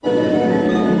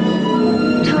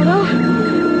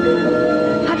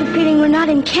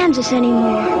Kansas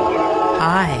anymore.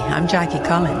 Hi, I'm Jackie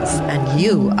Collins, and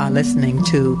you are listening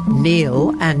to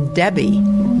Neil and Debbie,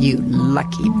 you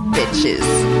lucky bitches.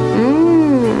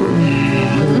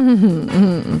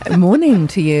 Morning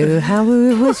to you. How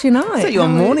was your night? Is that your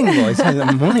morning voice?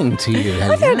 Morning to you.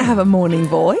 I don't have a morning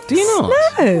voice. Do you not?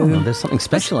 No. Oh, there's something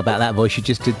special about that voice you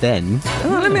just did then.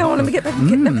 Oh, let me get that.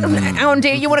 Oh,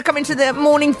 dear, you want to come into the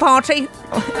morning party? You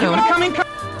want to come in?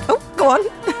 Oh, go on.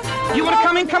 You want to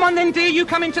come in? Come on then, dear. You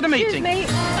come into the meeting.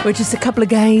 We're just a couple of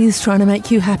gays trying to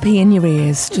make you happy in your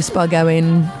ears just by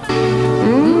going...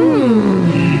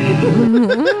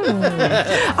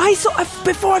 I thought,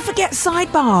 before I forget,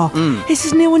 sidebar. This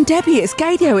is Neil and Debbie. It's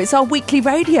Gadio. It's our weekly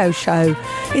radio show.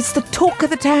 It's the talk of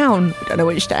the town. I don't know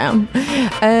which town.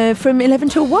 From 11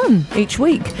 till 1 each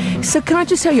week. So can I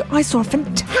just tell you, I saw a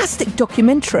fantastic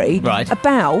documentary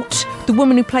about the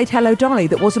woman who played Hello Dolly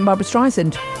that wasn't Barbara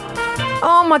Streisand.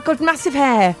 Oh my God, massive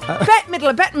hair. Bette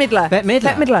Midler. Bette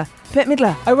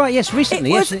Midler. Oh, right, yes,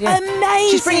 recently. It was amazing.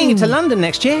 She's bringing it to London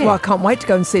next year. Well, I can't wait to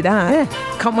go and see that. Yeah.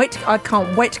 I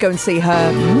can't wait to go and see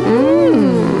her.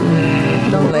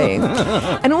 Dolly.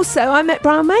 And also, I met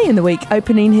Brian May in the week,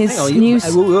 opening his new...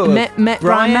 Met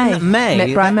Brian May.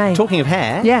 Met Brian May. Talking of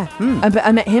hair. Yeah.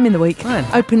 I met him in the week,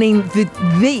 opening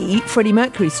the Freddie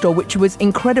Mercury store, which was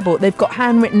incredible. They've got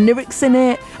handwritten lyrics in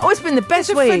it. Oh, it's been the best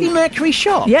week. There's a Freddie Mercury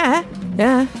shop? Yeah.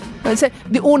 So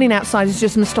the awning outside is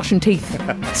just moustache and teeth.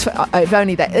 If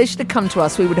only they should have come to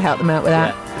us, we would have helped them out with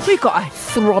that. Yeah. We've got a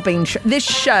throbbing show. This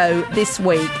show this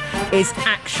week is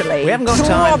actually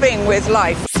throbbing with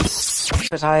life.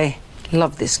 But I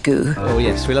love this goo. Oh,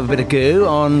 yes, we love a bit of goo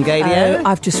on Gadio.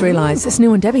 I've just realised it's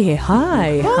Neil and Debbie here.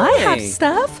 Hi, Half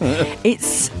Stuff.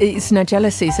 It's Nigella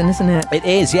season, isn't it? It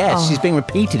is, yes. She's being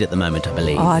repeated at the moment, I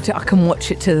believe. Oh, I can watch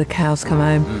it till the cows come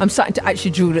home. I'm starting to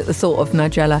actually drool at the thought of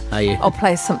Nigella. Are you? I'll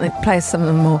play us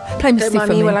something more. Play Misty for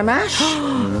me. Well, I'm Ash.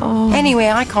 Anyway,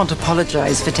 I can't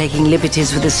apologise for taking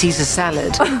liberties with a Caesar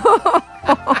salad.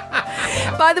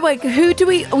 By the way, who do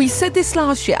we said this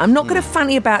last year, I'm not going to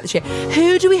fanny about this year,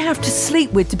 who do we have to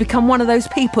sleep with to become one of those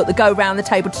people that go around the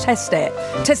table to test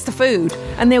the food,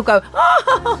 and they'll go,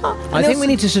 I think we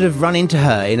need to sort of run into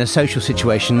her in a social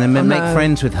situation and then make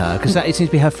friends with her, because it seems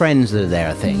to be her friends that are there,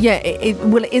 I think. Yeah, it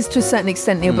is to a certain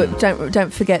extent, Neil, but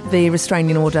don't forget the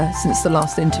restraining order since the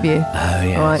last interview. Oh,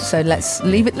 yes. All right, so let's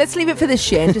leave it for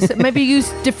this year and just maybe use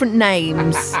different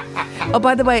names. Oh,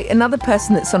 by the way, another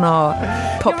person that's on our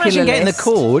popular list. You'd getting the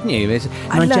call, wouldn't you?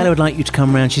 Nigella would like you to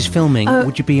come round. She's filming.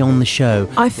 Would you be on the show?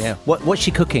 What's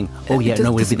she cooking? Oh, yeah,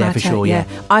 no, we'll be there for sure, yeah.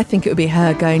 I think it would be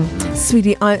her going,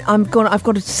 sweetie, I've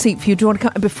got a seat for you. Do you want to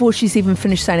come? Before she's even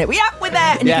finished saying it, yeah, we're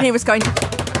there. And you can hear us going...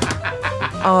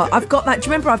 Oh, I've got that. Do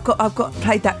you remember I've got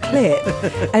played that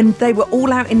clip, and they were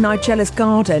all out in Nigella's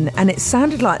garden, and it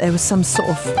sounded like there was some sort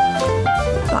of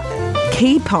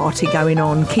key party going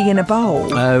on, key in a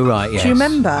bowl. Oh, right, yes. Do you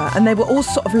remember? And they were all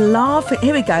sort of laughing.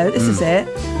 Here we go. This is it.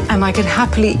 And I could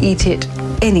happily eat it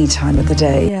any time of the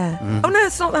day. Yeah. Oh no,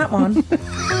 it's not that one.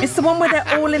 It's the one where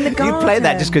they're all in the garden. You played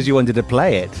that just because you wanted to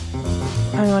play it.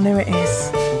 Oh, I know it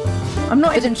is. I'm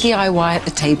not even... DIY at the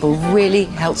table really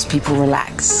helps people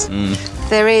relax.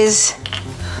 There is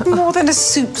more than a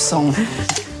soup song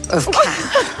of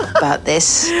camp about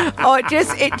this. Oh, it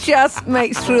just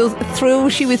makes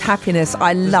thrills you with happiness.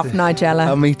 I love Nigella.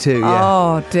 Oh, me too, yeah.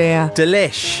 Oh, dear.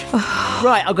 Delish.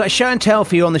 Right, I've got a show and tell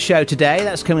for you on the show today.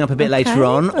 That's coming up a bit later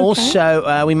on. Okay.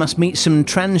 Also, we must meet some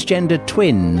transgender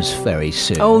twins very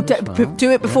soon. Oh,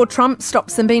 do it before Trump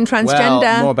stops them being transgender.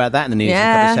 Well, more about that in the news in a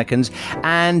couple of seconds.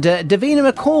 And Davina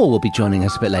McCall will be joining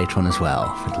us a bit later on as well.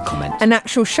 A little comment. An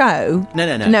actual show?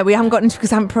 No. No, we haven't gotten into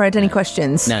because I haven't prepared any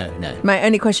questions. No. My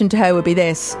only question to her would be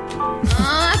this.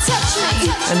 Touch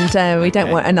me. And we don't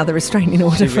want another restraining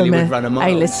order from a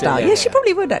A-list star. Yeah, she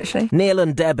probably would, actually. Neil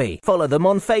and Debbie. Follow them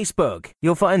on Facebook.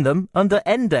 You'll find them under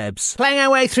NDebs. Playing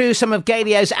our way through some of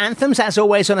Gadio's anthems, as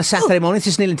always, on a Saturday morning. This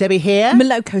is Neil and Debbie here.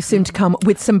 Moloko soon to come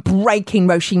with some breaking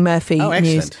Roisin Murphy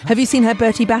news. Have you seen her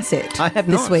Bertie Bassett? I have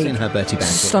this not week? seen her Bertie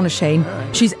Bassett. Astonishing.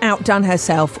 Right. She's outdone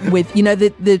herself with,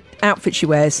 the outfit she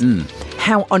wears.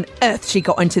 How on earth she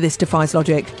got into this defies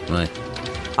logic. Right.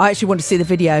 I actually want to see the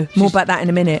video. More about that in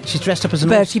a minute. She's dressed up as an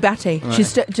Bertie Batty. Right.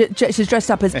 She's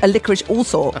dressed up as a licorice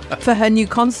allsort for her new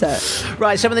concert.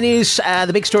 Right, some of the news,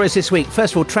 the big stories this week.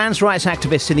 First of all, trans rights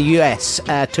activists in the US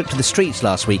took to the streets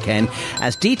last weekend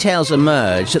as details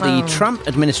emerged that the Trump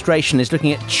administration is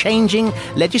looking at changing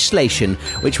legislation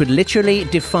which would literally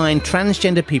define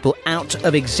transgender people out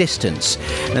of existence.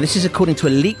 Now, this is according to a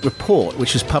leaked report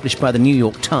which was published by the New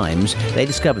York Times. They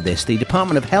discovered this. The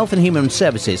Department of Health and Human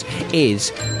Services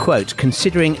is quote,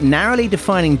 considering narrowly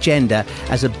defining gender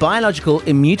as a biological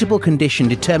immutable condition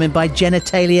determined by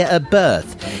genitalia at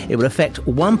birth. It will affect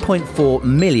 1.4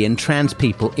 million trans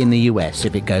people in the US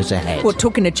if it goes ahead. Well,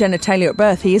 talking to genitalia at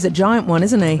birth, he is a giant one,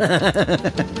 isn't he?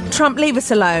 Trump, leave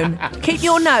us alone. Keep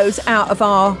your nose out of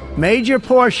our... Major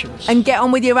portions. And get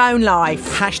on with your own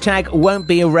life. Hashtag won't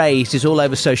be erased is all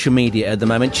over social media at the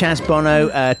moment. Chaz Bono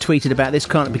tweeted about this.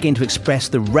 Can't begin to express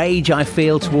the rage I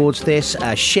feel towards this.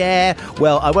 Cher,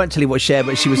 well, I won't tell you what Cher,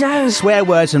 but she was... No. Swear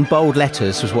words and bold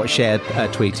letters was what Cher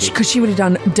tweeted. Because she would have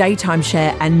done daytime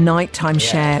Cher and nighttime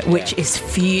Cher, which is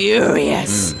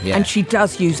furious. And she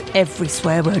does use every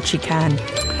swear word she can.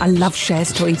 I love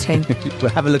Cher's tweeting.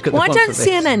 We'll have a look at the Why one don't for this.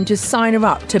 CNN just sign her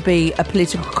up to be a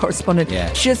political correspondent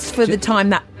just for the time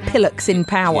that Pillock's in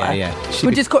power?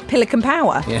 We'll just call it Pillock and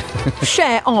Power.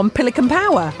 Cher on Pillock and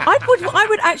Power. I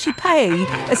would actually pay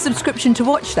a subscription to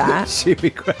watch that. She'd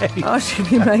be great. Oh, she'd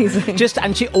be amazing. She's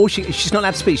not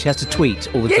allowed to speak. She has to tweet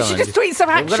all the time. Yeah, she just tweets some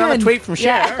action. We're going to have a tweet from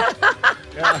Cher.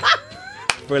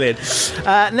 Brilliant.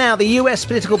 Now, the US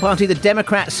political party, the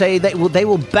Democrats, say they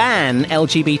will ban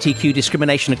LGBTQ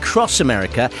discrimination across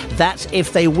America. That's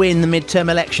if they win the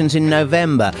midterm elections in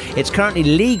November. It's currently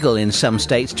legal in some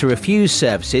states to refuse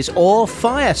services or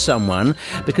fire someone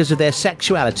because of their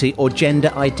sexuality or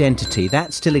gender identity.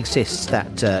 That still exists.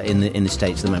 That in the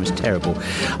states at the moment. It's terrible.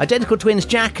 Identical twins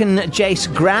Jack and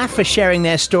Jace Graff are sharing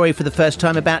their story for the first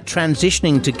time about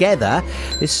transitioning together.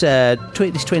 These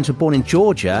twins were born in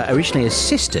Georgia, originally as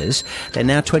sisters. They're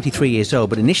now 23 years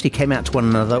old, but initially came out to one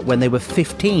another when they were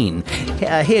 15.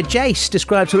 Here, Jace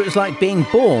describes what it was like being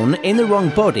born in the wrong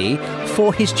body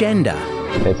for his gender.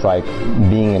 It's like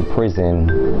being in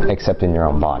prison, except in your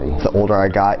own body. The older I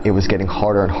got, it was getting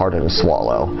harder and harder to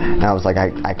swallow. And I was like,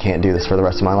 I can't do this for the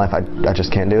rest of my life. I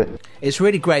just can't do it. It's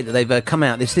really great that they've come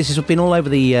out. This has been all over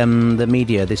the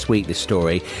media this week, this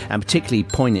story, and particularly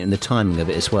poignant in the timing of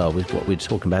it as well, with what we were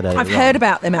talking about earlier. I've heard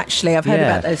about them, actually. I've heard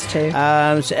about those two.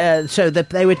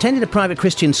 They attended a private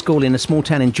Christian school in a small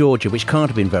town in Georgia, which can't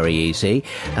have been very easy.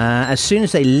 As soon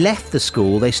as they left the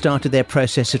school, they started their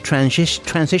process of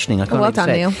transitioning. I can't well done,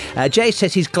 Neil. Jay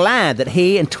says he's glad that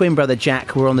he and twin brother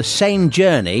Jack were on the same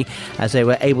journey, as they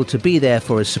were able to be there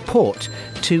for a support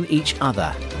to each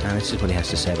other. And this is what he has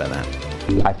to say about that.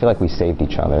 I feel like we saved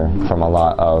each other from a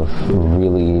lot of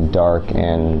really dark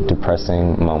and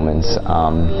depressing moments.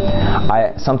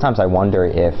 Sometimes I wonder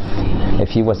if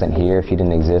he wasn't here, if he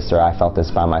didn't exist, or I felt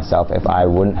this by myself, if I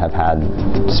wouldn't have had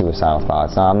suicidal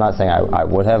thoughts. Now, I'm not saying I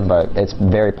would have, but it's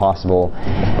very possible,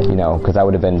 because I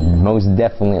would have been most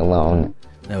definitely alone.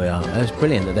 There we are. It was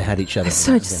brilliant that they had each other.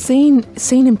 So seen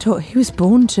him talk. He was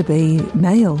born to be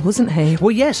male, wasn't he?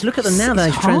 Well, yes. Look at them now.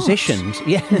 They've transitioned.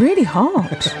 Yeah, really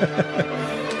hot.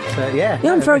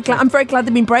 I'm very glad. I'm very glad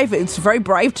they've been brave. It's very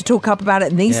brave to talk up about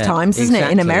it in these times, isn't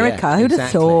it? In America, who'd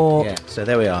have thought? Yeah. So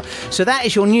there we are. So that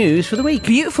is your news for the week.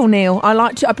 Beautiful, Neil.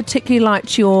 I particularly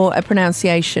liked your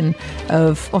pronunciation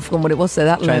of. I forgot what it was.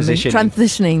 That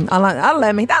transitioning. I like that.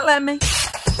 That learned me.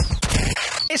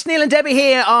 It's Neil and Debbie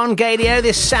here on Gaydio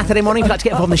this Saturday morning. If you'd like to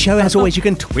get involved in the show, as always, you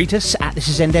can tweet us at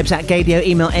thisisndebs@Gaydio,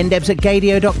 email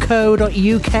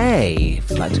ndebs@gaydio.co.uk. If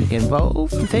you'd like to get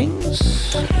involved in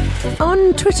things.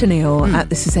 On Twitter, Neil, at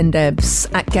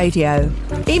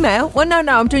thisisndebs@Gaydio. Email? Well, no,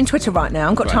 I'm doing Twitter right now.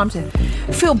 I've got time to...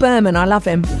 Phil Berman, I love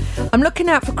him. I'm looking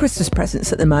out for Christmas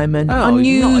presents at the moment. Oh,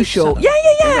 unusual.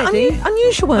 Nice.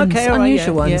 Unusual ones. Okay, all right,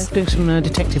 unusual ones. Yeah, doing some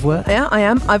detective work. Yeah, I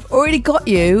am. I've already got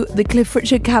you the Cliff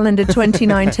Richard calendar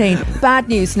 2019. Bad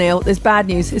news, Neil. There's bad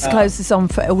news. He's closed this on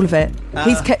for all of it.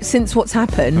 He's kept, since what's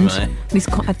happened, he's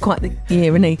had quite the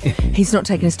year, isn't he? He's not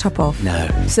taken his top off. No.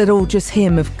 So they're all just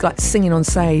him of singing on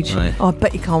stage. Right. Oh, I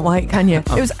bet you can't wait, can you? It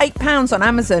was £8 on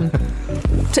Amazon.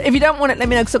 If you don't want it, let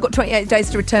me know, because I've got 28 days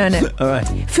to return it. All right.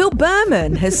 Phil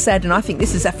Berman has said, and I think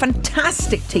this is a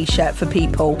fantastic T-shirt for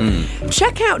people,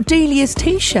 check out Delia's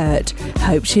T-shirt.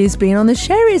 Hope she's been on the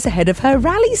sherries ahead of her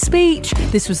rally speech.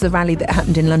 This was the rally that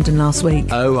happened in London last week.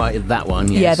 Oh, right, that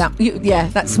one, yes.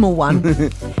 That small one.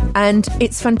 And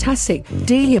it's fantastic.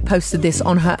 Delia posted this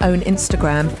on her own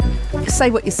Instagram. Say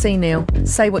what you see, Neil.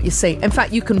 Say what you see. In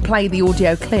fact, you can play the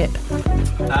audio clip.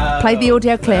 Play the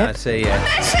audio clip. I see, yeah.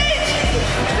 Message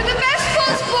for the best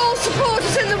football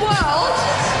supporters in the world.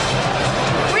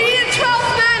 We need a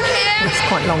 12th man here. It's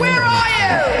quite long. Where are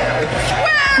you?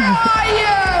 Where are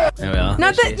you? There we are. No,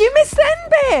 you missed the end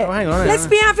bit. Oh, hang on. Let's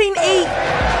be having E.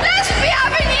 Let's be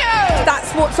having you.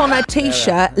 That's what's on her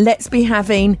T-shirt. Let's be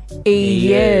having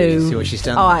EU. See what she's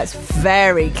done? Oh, it's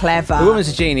very clever. The woman's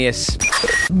a genius.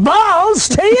 Balls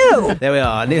to you! There we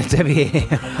are, Neil and Debbie here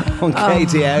on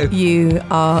KTO. You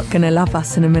are going to love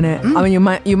us in a minute. I mean,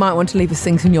 you might want to leave us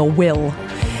things in your will.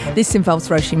 This involves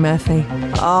Roisin Murphy.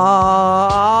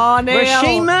 Oh, Neil.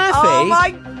 Roisin Murphy? Oh, my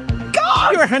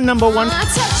God. You're her number one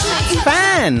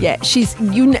fan. Yeah, she's.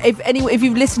 If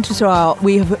you've listened to her,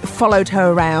 we have followed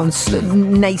her around,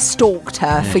 stalked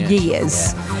her for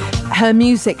years. Yeah. Her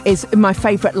music is my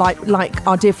favourite, like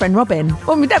our dear friend Robin.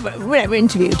 Well, we never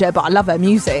interviewed her, but I love her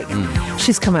music.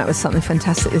 She's come out with something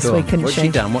fantastic this week, hasn't What's she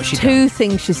done? What's she done? Two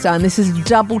things she's done. This is a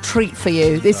double treat for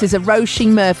you. This is a Roisin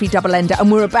Murphy double ender,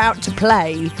 and we're about to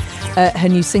play her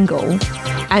new single,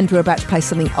 and we're about to play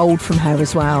something old from her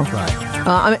as well.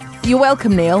 Right. You're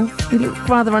welcome, Neil. You look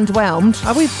rather underwhelmed.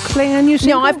 Are we playing a new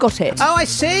single? No, I've got it. Oh, I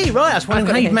see. Right, I was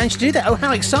wondering how you managed to do that. Oh,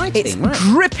 how exciting. It's right.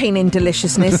 dripping in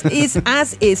deliciousness,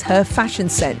 as is her fashion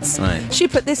sense. Right. She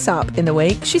put this up in the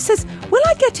week. She says, will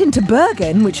I get into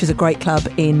Bergen, which is a great club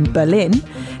in Berlin?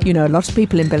 You know, a lot of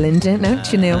people in Berlin,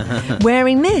 don't you, Neil?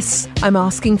 Wearing this, I'm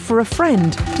asking for a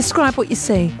friend. Describe what you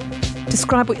see.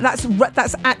 Describe what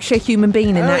that's actually a human being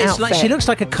in that outfit. She looks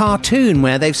like a cartoon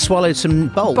where they've swallowed some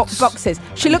bolts. Boxes.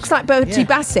 She looks like Bertie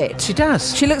Bassett. She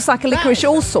does. She looks like a licorice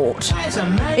allsort.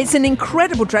 It's an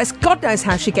incredible dress. God knows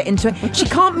how she get into it. She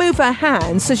can't move her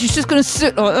hands, so she's just going to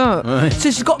sit like that. Right. So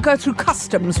she's got to go through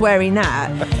customs wearing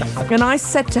that. And I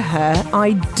said to her,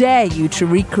 I dare you to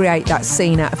recreate that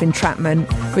scene out of Entrapment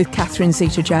with Catherine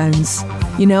Zeta-Jones.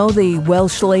 You know, the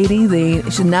Welsh lady,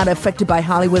 she's not affected by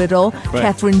Hollywood at all. Right.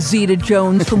 Catherine Zeta-Jones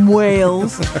from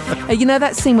Wales. You know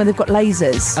that scene where they've got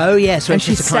lasers? Oh, yes, when and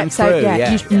she steps out.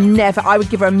 Yeah. You never. I would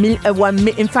give her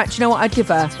in fact, you know what I'd give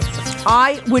her?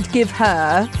 I would give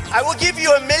her... I will give you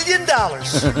 $1 million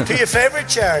to your favourite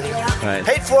charity. Right.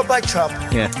 Paid for by Trump.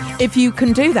 Yeah. If you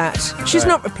can do that. She's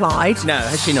not replied. No,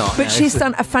 has she not? But she's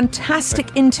done a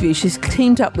fantastic interview. She's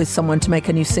teamed up with someone to make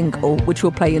a new single, which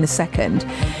we'll play in a second.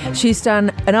 She's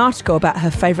done an article about her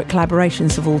favourite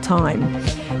collaborations of all time.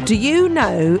 Do you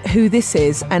know who this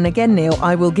is? And again, Neil,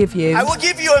 I will give you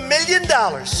 $1 million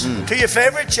to your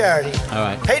favourite charity. All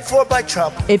right. Paid for by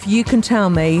Trump. If you can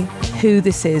tell me who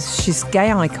this is, she's a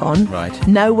gay icon. Right.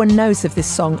 No one knows of this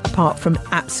song apart from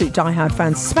absolute diehard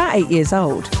fans. It's about 8 years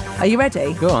old. Are you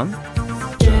ready? Go on.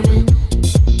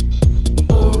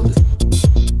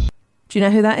 Do you know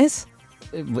who that is?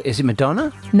 Is it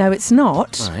Madonna? No, it's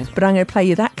not. Right. But I'm going to play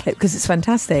you that clip because it's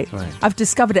fantastic. Right. I've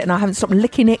discovered it and I haven't stopped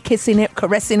licking it, kissing it,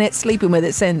 caressing it, sleeping with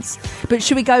it since. But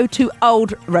should we go to old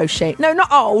Roisin? No, not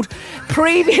old.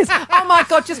 Previous. Oh my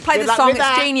God, just play the song.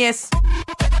 It's genius.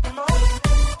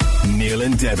 Neil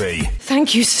and Debbie.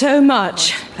 Thank you so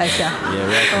much. Pleasure.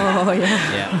 Yeah, Oh,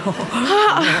 yeah.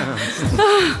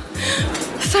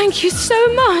 Thank you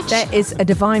so much. There is a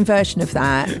divine version of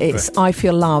that. It's I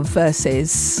Feel Love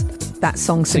versus that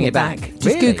song Sing It Back. Just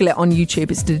Really? Google it on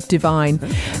YouTube. It's divine.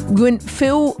 When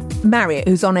Phil Marriott,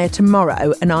 who's on air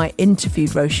tomorrow, and I interviewed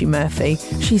Roisin Murphy,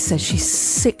 she says she's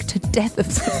sick to death of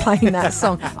playing that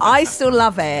song. I still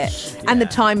love it. And The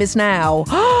Time Is Now.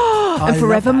 And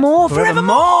Forevermore.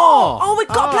 Forevermore. Oh, we've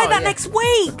got to play that next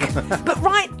week. But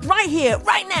right here,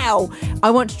 right now, I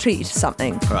want to treat you to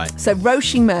something. Right. So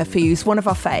Roisin Murphy, who's one of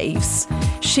our faves,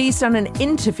 she's done an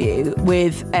interview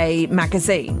with a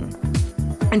magazine.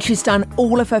 And she's done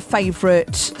all of her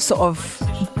favourite sort of...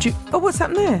 Oh, what's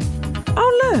happening there?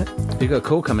 Oh, look. You've got a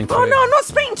call coming through. Oh, no, I'm not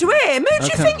speaking to him. Who do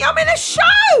you think? I'm in a show.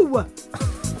 I'm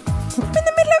in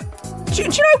the middle of... Do you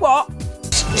know what?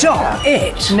 Stop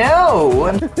it. No.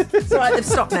 It's all right, they've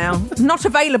stopped now. Not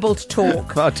available to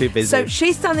talk. Far too busy. So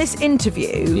she's done this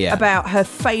interview about her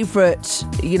favourite,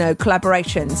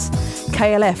 collaborations.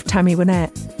 KLF, Tammy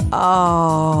Wynette.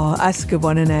 Oh, that's a good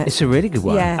one, isn't it? It's a really good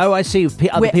one. Yeah. Oh, I see.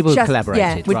 Other people have collaborated.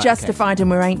 Yeah, we're Right, Justified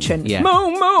and we're ancient. Yeah.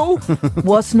 Mo.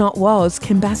 Was Not Was,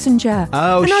 Kim Basinger.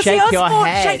 Oh, and Shake Your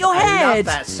Head. Shake Your I Head. love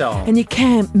that song. And you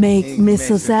can't make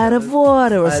missiles out of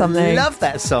water or something. I love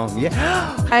that song,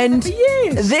 yeah. And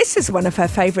this is one of her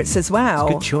favourites as well.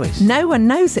 Good choice. No one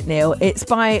knows it, Neil. It's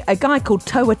by a guy called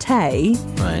Toa Tay.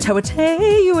 Right. Toa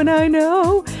Tay, you and I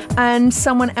know. And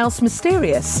someone else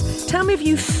mysterious. Tell me if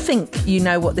you think you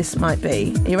know what this might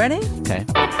be. You ready? Okay.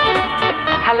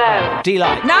 Hello.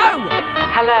 Delight. No!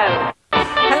 Hello.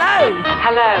 Hello!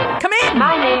 Hello. Come in!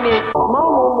 My name is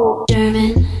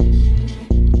German.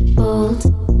 Bold.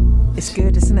 It's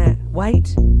good, isn't it?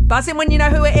 Wait. Buzz in when you know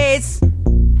who it is.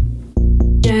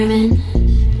 German.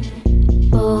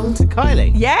 Bold.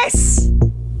 Kylie. Yes!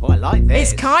 Oh, I like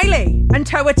this. It's Kylie and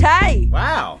Toa Tay.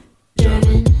 Wow.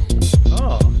 German.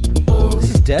 Oh.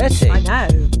 This is dirty. I know.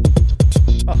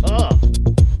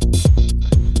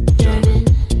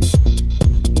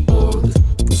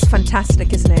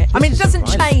 doesn't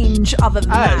change other than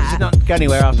that. Does it not go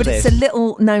anywhere after But this? it's a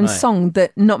little known Right. song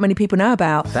that not many people know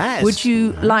about. That is- Would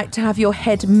you like to have your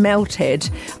head melted?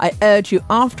 I urge you,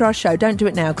 after our show, don't do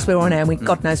it now because we're on air and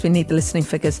God knows we need the listening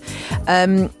figures.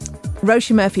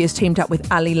 Roisin Murphy has teamed up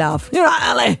with Ali Love. You're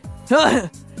right, Ali!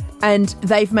 And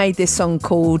they've made this song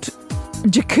called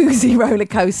Jacuzzi Roller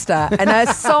Coaster, and her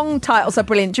song titles are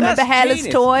brilliant. Do you remember That's Hairless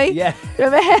genius. Toy? Yeah.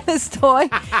 Remember Hairless Toy?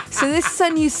 So this is a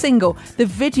new single. The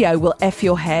video will F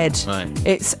your head. Right.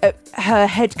 It's her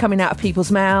head coming out of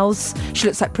people's mouths. She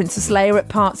looks like Princess Leia at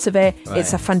parts of it. Right.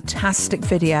 It's a fantastic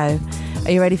video.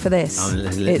 Are you ready for this? Oh,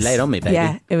 lay it on me, baby.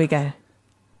 Yeah, here we go.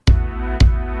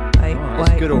 Wait, It's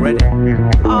wait. good already.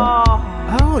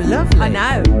 Oh, lovely. I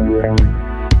know.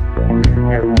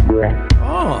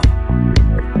 Oh.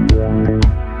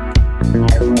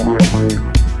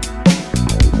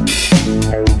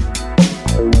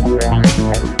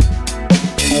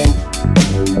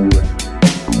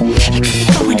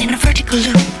 Going in a vertical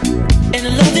loop. And I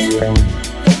love it.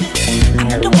 I'm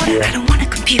underwater, I don't wanna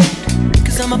compute.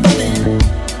 Cause I'm above it.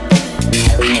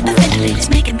 Hyperventilator's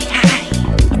making me high.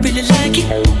 I really like it.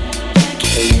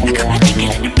 I got my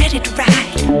ticket and I'm ready to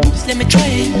ride. Just let me try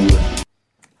it.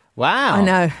 Wow. I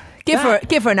know. Give her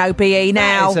an OBE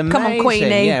now. is Come on, amazing.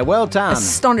 Queenie. Yeah, well done.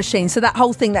 Astonishing. So that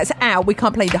whole thing that's out, we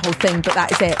can't play the whole thing, but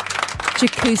that is it.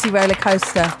 Jacuzzi Roller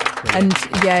Coaster. And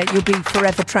yeah, you'll be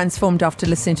forever transformed after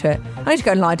listening to it. I need to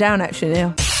go and lie down actually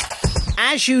now.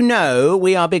 As you know,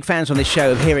 we are big fans on this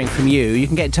show of hearing from you. You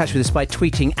can get in touch with us by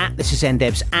tweeting at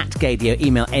 @thisisndebs, @Gadio,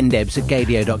 email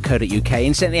ndebs@gadio.co.uk.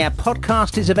 Incidentally, our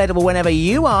podcast is available whenever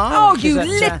you are. Oh, which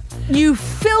is you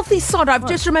filthy sod. I've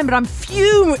just remembered I'm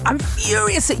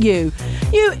furious at you.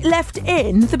 You left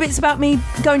in the bits about me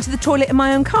going to the toilet in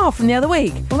my own car from the other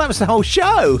week. Well, that was the whole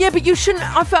show. Yeah, but you shouldn't.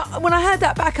 I felt when I heard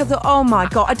that back, I thought, oh my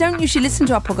God, I don't usually listen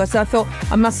to our podcast. So I thought,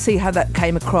 I must see how that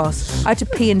came across. I had to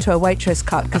pee into a waitress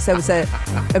cup because there was a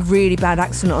really bad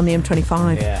accident on the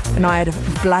M25. Yeah. And I had a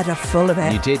bladder full of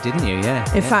it. You did, didn't you? Yeah.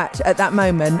 In fact, at that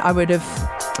moment, I would have.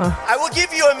 I will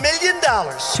give you $1 million.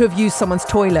 To have used someone's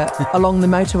toilet along the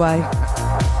motorway.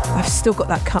 I've still got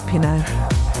that cup, you know.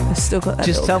 I've still got that.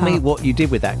 Just little tell me cup. what you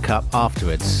did with that cup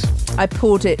afterwards. I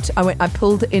poured it. I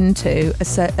pulled it into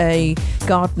a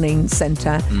gardening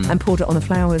centre and poured it on the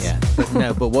flowers.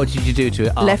 Yeah. But what did you do to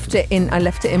it? I left it in my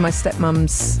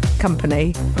stepmum's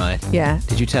company. Right. Yeah.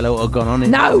 Did you tell her what had gone on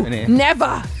in No, in it?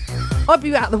 never. I'd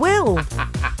be out the will.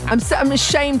 I'm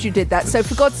ashamed you did that. So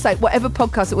for God's sake, whatever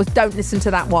podcast it was, don't listen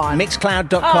to that one.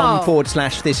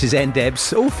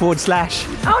 Mixcloud.com/thisisndebs. All /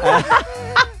 Oh no.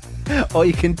 Or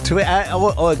you can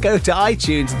or go to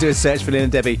iTunes and do a search for Lynn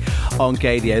and Debbie on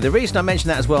Gadio. The reason I mention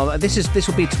that as well, this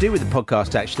will be to do with the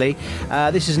podcast actually.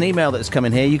 This is an email that's come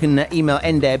in here. You can email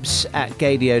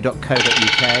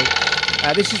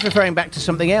ndebs@gadio.co.uk. This is referring back to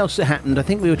something else that happened. I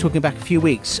think we were talking back a few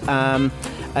weeks.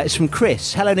 It's from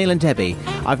Chris. Hello, Neil and Debbie.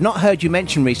 I've not heard you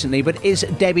mention recently, but is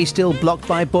Debbie still blocked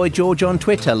by Boy George on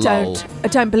Twitter? Lol. I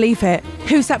don't believe it.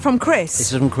 Who's that from, Chris?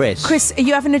 This is from Chris. Chris, are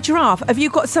you having a giraffe? Have you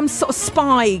got some sort of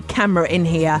spy camera in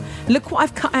here? Look what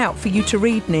I've cut out for you to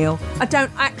read, Neil. I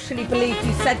don't actually believe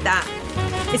you said that.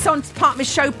 It's on part of my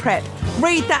show prep.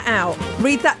 Read that out.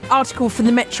 Read that article from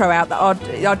the Metro out that our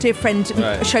dear friend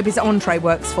Showbiz Andre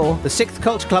works for. The Sixth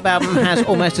Culture Club album has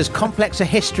almost as complex a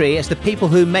history as the people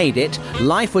who made it.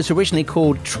 Life was originally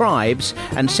called Tribes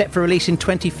and set for release in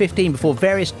 2015 before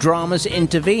various dramas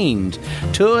intervened.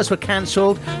 Tours were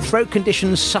cancelled, throat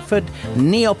conditions suffered,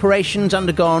 knee operations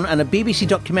undergone, and a BBC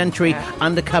documentary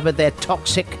uncovered their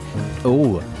toxic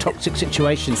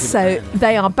situations. So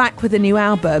they are back with a new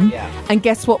album. And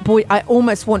guess what, boy? I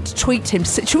almost want to tweet him.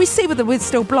 Should we see whether we're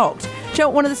still blocked? Do you know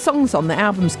what one of the songs on the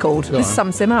album's called? This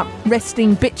sums him up.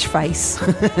 Resting Bitch Face.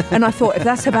 And I thought, if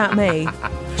that's about me,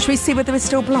 should we see whether we're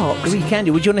still blocked? We can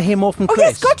do. Would you want to hear more from Chris? Oh,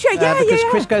 yes, gotcha. Because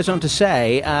Chris goes on to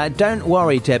say, don't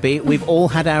worry, Debbie, we've all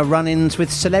had our run-ins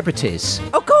with celebrities.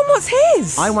 Oh, go on, what's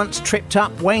his? I once tripped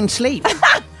up Wayne Sleep.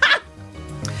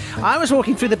 I was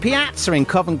walking through the Piazza in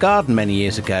Covent Garden many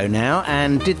years ago now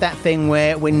and did that thing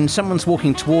where when someone's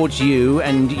walking towards you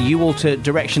and you alter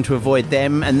direction to avoid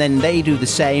them and then they do the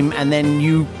same and then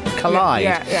you collide.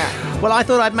 Yeah. Well, I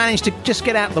thought I'd managed to just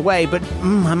get out of the way, but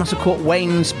I must have caught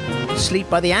Wayne's Sleep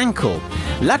by the ankle.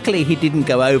 Luckily, he didn't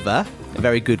go over. A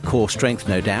very good core strength,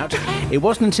 no doubt. It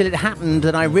wasn't until it happened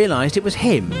that I realised it was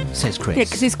him, says Chris. Yeah,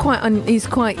 because he's quite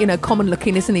common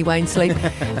looking, isn't he, Wayne Sleep?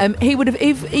 He would have,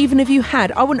 even if you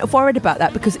had, I wouldn't have worried about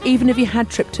that because even if you had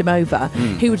tripped him over,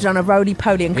 he would have done a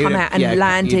roly-poly and come out and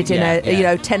landed in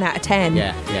a 10 out of 10.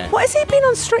 Yeah. What has he been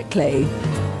on Strictly?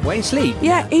 Wayne Sleep?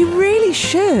 Yeah, he really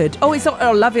should. Oh, he's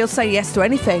not, love, he'll say yes to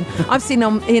anything. I've seen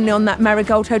him on that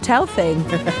Marigold Hotel thing.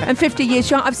 And 50 Years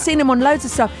Young, I've seen him on loads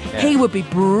of stuff. Yeah. He would be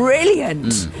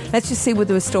brilliant. Let's just see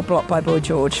whether we're still blocked by Boy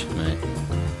George.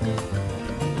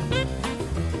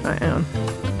 Right, hang on.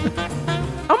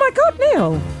 Oh my God,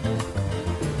 Neil.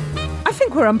 I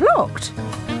think we're unblocked.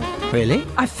 Really?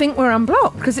 I think we're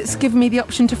unblocked because it's given me the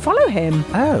option to follow him.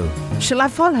 Oh. Shall I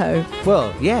follow?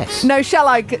 Well, yes. No, shall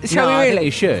I? Shall we I really? think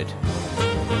you should.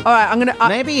 All right, I'm going to...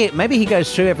 Maybe he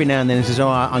goes through every now and then and says,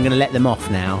 I'm going to let them off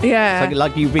now. Yeah. It's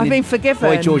like you've been I've been forgiven.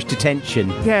 Boy George detention.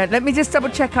 Yeah, let me just double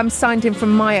check I'm signed in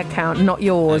from my account, not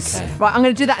yours. Okay. Right, I'm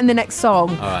going to do that in the next song.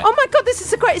 All right. Oh my God, this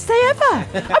is the greatest day ever.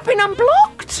 I've been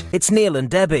unblocked. It's Neil and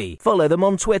Debbie. Follow them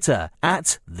on Twitter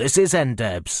at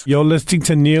ThisIsNDebs. You're listening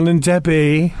to Neil and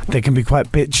Debbie. They can be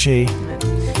quite bitchy.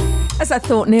 As I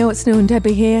thought, Neil, it's Neil and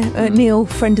Debbie here. Neil,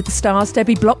 friend of the stars.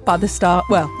 Debbie, blocked by the star.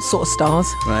 Well, sort of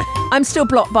stars. Right. I'm still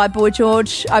blocked by Boy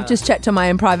George. I've just checked on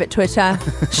my own private Twitter.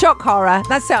 Shock horror.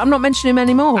 That's it. I'm not mentioning him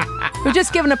anymore. We've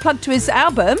just given a plug to his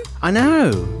album. I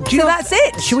know. That's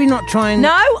it. Should we not try and...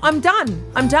 No, I'm done.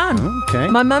 Oh, okay.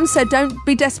 My mum said don't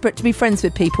be desperate to be friends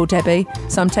with people, Debbie.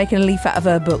 So I'm taking a leaf out of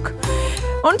her book.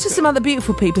 On to some other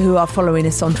beautiful people who are following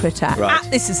us on Twitter. Right. At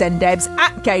This Is NDebs,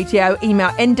 at Gadio, email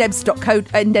ndebs.co.uk.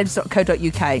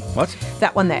 What?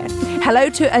 That one there. Hello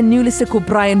to a new listener called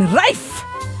Brian Reif,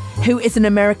 who is an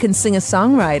American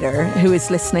singer-songwriter who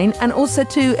is listening, and also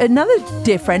to another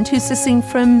dear friend who's listening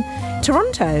from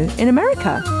Toronto in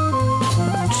America.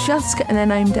 Just getting their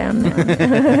name down now.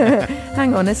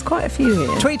 Hang on, there's quite a few here.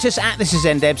 Tweet us at This Is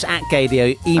NDebs, at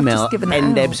Gadio, email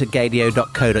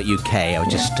ndebs@gadio.co.uk. I was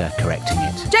just correcting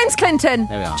it. James Clinton.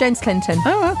 There we are. James Clinton.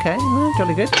 Oh, okay. Well,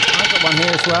 jolly good. I've got one here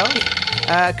as well.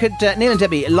 Could Neil and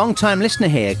Debbie, a long-time listener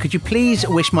here, could you please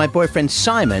wish my boyfriend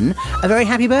Simon a very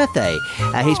happy birthday?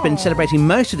 He's been celebrating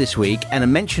most of this week, and a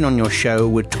mention on your show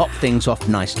would top things off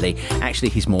nicely. Actually,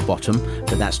 he's more bottom,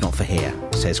 but that's not for here,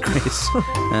 says Chris.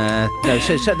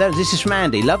 This is from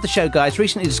Andy. Love the show, guys.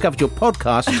 Recently discovered your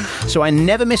podcast, so I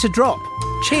never miss a drop.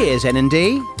 Cheers,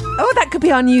 N&D. Oh, that could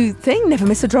be our new thing. Never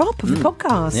miss a drop of the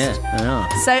podcast. Yeah, I know.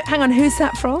 So, hang on, who's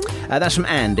that from? That's from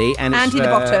Andy. And Andy the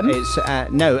bottom?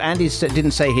 No, Andy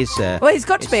didn't say his... well, he's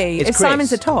got to be, if Chris.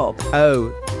 Simon's the top.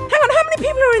 Oh. Hang on, how many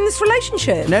people are in this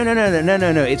relationship? No.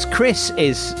 It's Chris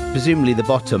is presumably the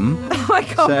bottom. Oh, my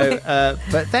God. So,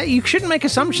 but you shouldn't make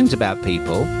assumptions about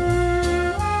people.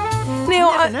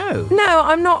 Neil, no,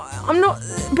 I'm not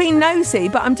being nosy,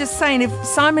 but I'm just saying if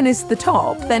Simon is the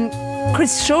top, then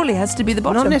Chris surely has to be the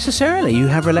bottom. Not necessarily. You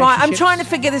have relationships. Right, I'm trying to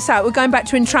figure this out. We're going back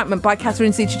to Entrapment by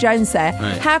Catherine Zeta-Jones there.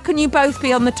 Right. How can you both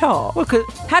be on the top? Well,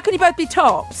 how can you both be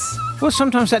tops? Well,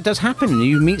 sometimes that does happen.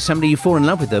 You meet somebody, you fall in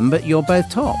love with them, but you're both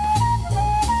top.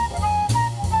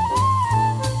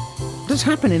 It does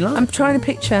happen in life. I'm trying to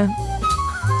picture.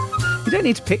 You don't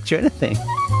need to picture anything.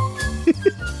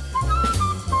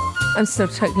 I'm still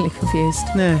totally confused.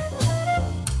 No,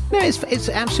 it's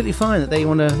absolutely fine that they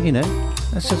want to,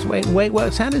 that's just the way it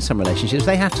works out in some relationships.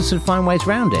 They have to sort of find ways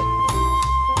around it.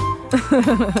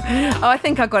 Oh, I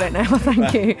think I got it now.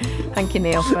 Thank you,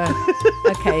 Neil.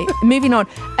 Okay, moving on.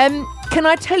 Can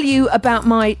I tell you about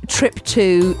my trip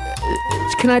to?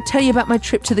 Can I tell you about my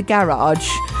trip to the garage?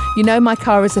 You know, my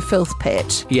car is a filth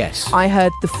pit. Yes. I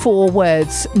heard the 4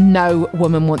 words no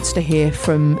woman wants to hear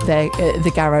from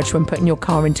the garage when putting your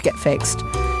car in to get fixed.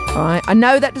 All right. I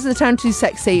know that doesn't sound too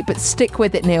sexy, but stick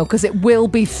with it, Neil, because it will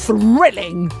be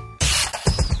thrilling.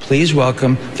 Please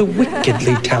welcome the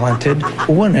wickedly talented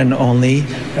one and only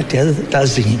Adele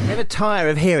Dazeem. Never tire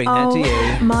of hearing that, do you?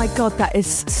 Oh my God, that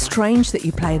is strange that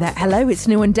you play that. Hello, it's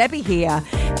Neil and Debbie here.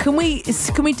 Can we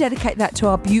dedicate that to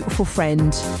our beautiful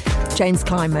friend James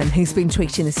Kleiman, who's been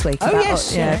tweeting this week?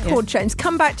 Poor James.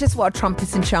 Come back just while Trump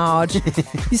is in charge.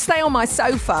 You stay on my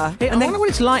sofa. I wonder what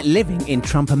it's like living in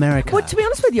Trump America. Well, to be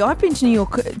honest with you, I've been to New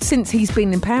York since he's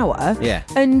been in power. Yeah.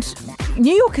 And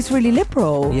New York is really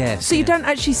liberal. Yes. So you don't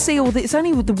actually see all the... It's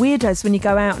only with the weirdos when you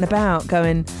go out and about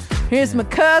going, here's my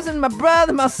cousin, my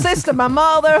brother, my sister, my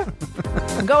mother.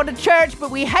 I'm going to church, but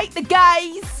we hate the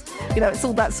gays. It's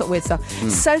all that sort of weird stuff.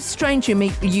 So strange you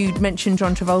mentioned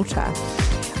John Travolta.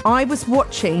 I was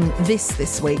watching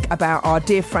this week about our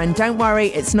dear friend. Don't worry,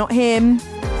 it's not him.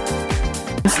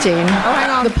 Weinstein. Oh, hang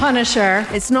on. The Punisher.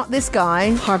 It's not this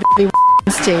guy. Harvey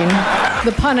Weinstein.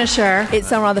 The Punisher.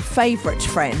 It's our other favourite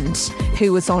friend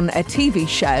who was on a TV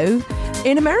show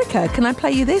in America. Can I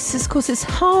play you this? Of course, it's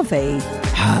Harvey.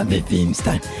 Harvey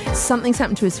Weinstein. Something's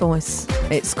happened to his voice.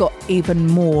 It's got even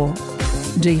more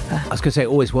deeper. I was going to say it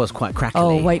always was quite crackly.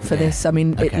 Oh, wait for this. I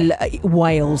mean, it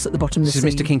wails at the bottom of the sea.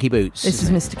 This is Mr. Kinky Boots. This is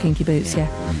Mr. Kinky Boots,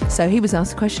 yeah. So he was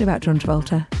asked a question about John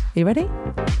Travolta. Are you ready?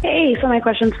 Hey, so my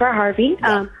question's for Harvey.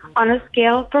 On a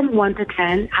scale from 1 to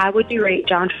 10, how would you rate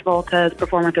John Travolta's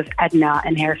performance of Edna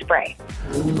in Hairspray?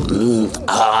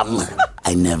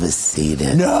 I never seen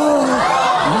it. No!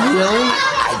 Really?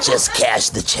 I just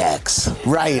cashed the checks.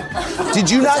 Right.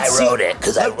 Did you not see... I wrote it,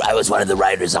 because I was one of the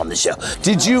writers on the show.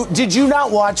 Did you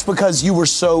not watch because you were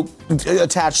so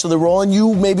attached to the role and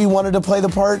you maybe wanted to play the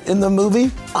part in the movie?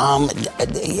 I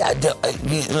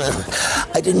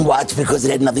didn't watch because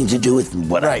it had nothing to do with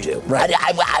what I do. Right.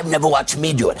 I've never watched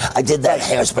me do it. I did that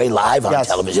Hairspray live on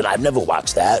television. I've never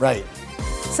watched that. Right.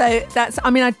 So that's,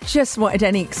 I mean, I just wanted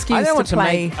any excuse to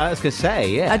play. I was going to say,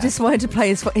 yeah. I just wanted to play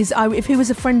his if he was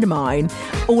a friend of mine,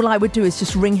 all I would do is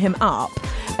just ring him up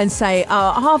and say,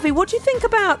 Harvey, what do you think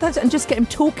about that? And just get him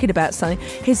talking about something.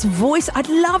 His voice, I'd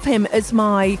love him as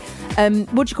my,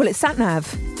 what do you call it,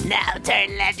 sat-nav. No,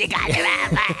 turn left, you got to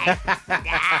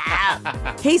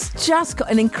He's just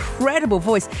got an incredible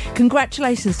voice.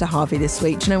 Congratulations to Harvey this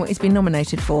week. Do you know what he's been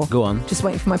nominated for? Go on. Just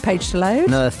waiting for my page to load.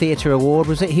 Another theatre award,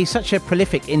 was it? He's such a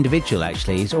prolific individual,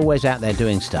 actually. He's always out there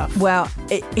doing stuff. Well,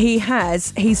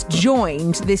 he's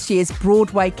joined this year's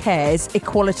Broadway Cares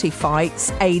Equality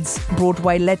Fights AIDS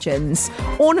Broadway Legends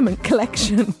Ornament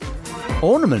Collection.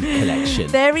 Ornament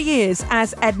collection? There he is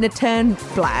as Edna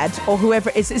Turnblad or whoever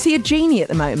it is. Is he a genie at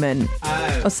the moment?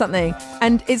 Or something?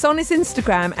 And it's on his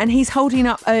Instagram and he's holding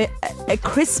up a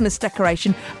Christmas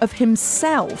decoration of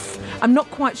himself. I'm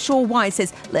not quite sure why. It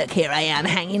says, look, here I am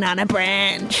hanging on a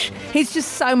branch. He's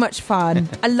just so much fun.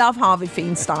 I love Harvey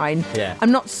Feinstein. Yeah.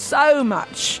 I'm not so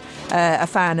much a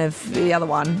fan of the other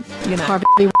one, you know. Harvey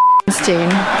Weinstein,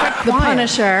 the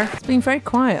Punisher. It's been very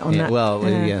quiet on that. Well,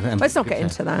 yeah. Let's not get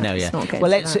into that. No, yeah.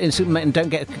 Well,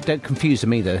 don't confuse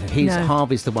them either.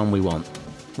 Harvey's the one we want.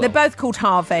 They're both called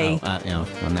Harvey.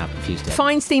 I'm now confused.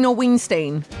 Feinstein or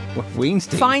Weinstein?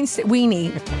 Weinstein?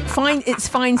 Weenie. It's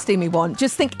Feinstein we want.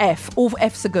 Just think F. All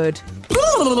Fs are good.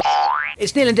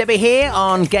 It's Neil and Debbie here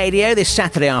on Gadio this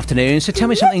Saturday afternoon. So tell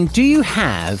me something. Do you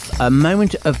have a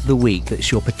moment of the week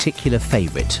that's your particular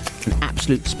favourite? An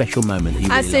absolute special moment that you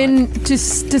really like? As in, does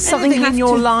something anything have in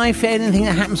your life, anything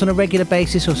that happens on a regular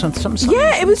basis or something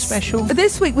Yeah, it was special?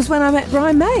 This week was when I met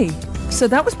Brian May. So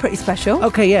that was pretty special.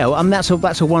 Okay, yeah. Well, that's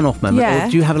a one-off moment. Yeah. Or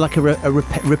do you have like a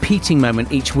repeating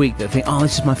moment each week that think,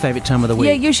 this is my favourite time of the week?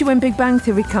 Yeah, usually when Big Bang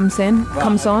Theory comes on.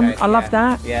 I love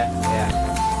that. Yeah.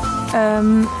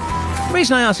 The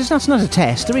reason I ask, it's not a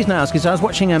test. The reason I ask is I was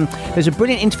watching, there's a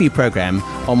brilliant interview programme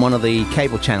on one of the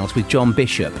cable channels with John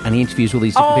Bishop, and he interviews all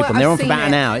these different people, and they're on for about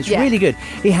an hour. It's really good.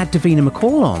 He had Davina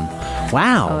McCall on.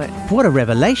 Wow, what a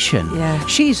revelation. Yeah.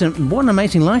 What an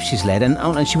amazing life she's led, and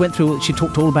she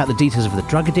talked all about the details of the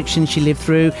drug addiction she lived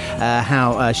through,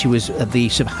 how she was the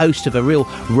sort of host of a real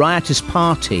riotous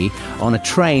party on a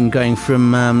train going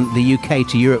from the UK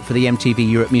to Europe for the MTV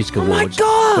Europe Music Awards. Oh my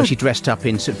God! Where she dressed up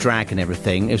in sort of drag and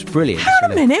everything. It was brilliant. Hang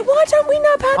on a minute, why don't we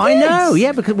know about this? I know,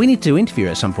 yeah, because we need to interview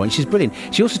her at some point. She's brilliant.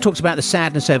 She also talks about the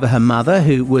sadness over her mother,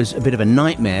 who was a bit of a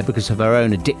nightmare because of her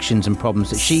own addictions and problems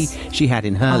that she had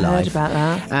in her life. I heard about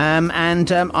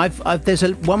that. There's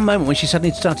one moment when she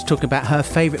suddenly started talking about her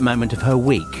favourite moment of her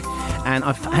week. And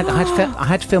I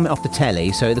had to film it off the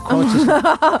telly, so the quality's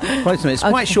it's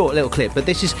quite a short little clip, but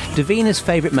this is Davina's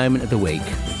favourite moment of the week.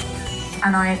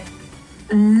 And I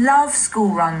love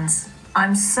school runs.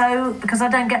 Because I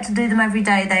don't get to do them every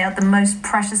day, they are the most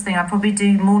precious thing. I probably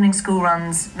do morning school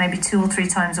runs maybe 2 or 3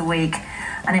 times a week,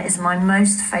 and it is my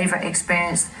most favourite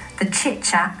experience. The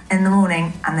chit-chat in the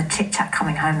morning and the chit-chat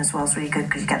coming home as well is really good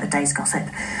because you get the day's gossip.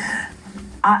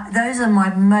 Those are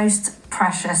my most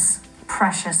precious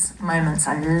moments.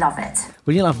 I love it.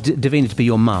 Would you love Davina to be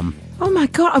your mum? Oh my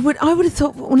God, I would have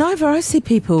thought, whenever I see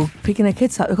people picking their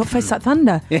kids up, they've got face like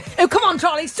thunder. Yeah. Oh, come on,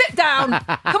 Charlie, sit down.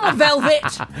 Come on,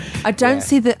 Velvet. I don't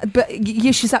see that, but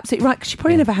she's absolutely right, because she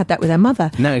probably never had that with her mother.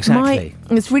 No, exactly.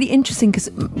 It's really interesting, because,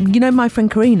 my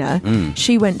friend Karina,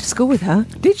 she went to school with her.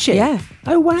 Did she? Yeah.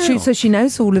 Oh, wow. So she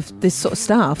knows all of this sort of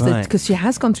stuff, because she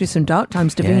has gone through some dark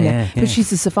times, Davina, but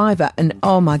she's a survivor, and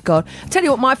oh my God. I'll tell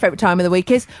you what my favourite time of the week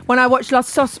is, when I watch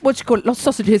Lost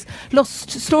Sausages,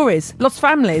 Lost Stories, Lost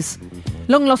Families.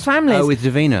 Long Lost Families. Oh, with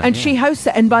Davina. And she hosts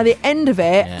it, and by the end of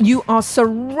it, you are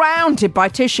surrounded by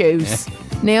tissues. Yeah.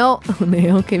 Neil,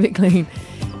 keep it clean.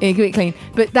 Yeah, keep it clean.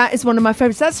 But that is one of my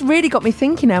favourites. That's really got me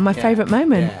thinking now, my favourite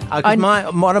moment.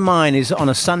 One of mine is on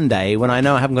a Sunday when I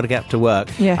know I haven't got to get up to work.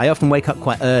 Yeah. I often wake up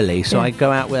quite early, so I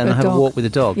go out and have a walk with the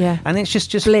dog. Yeah. And it's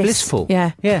just blissful.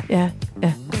 Yeah. Yeah. Yeah.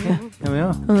 Yeah. Yeah. I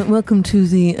There we are. Welcome to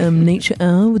the Nature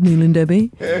Hour with Neil and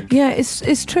Debbie. Yeah,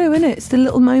 it's true, isn't it? It's the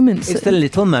little moments. It's the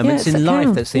little moments in life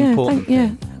count. that's the important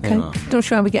thing. Okay. Not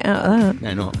sure how we get out of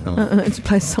that. No, not. Let's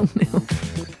play a song, Neil.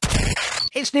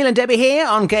 It's Neil and Debbie here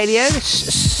on Gadio. It's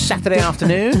Saturday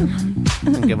afternoon.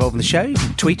 Get involved in the show. You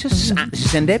can tweet us at This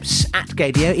Is NDebs at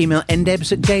Gadio. Email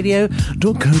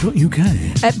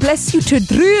ndebs@gadio.co.uk. Bless you to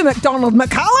Drew McDonald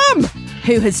McCallum,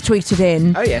 who has tweeted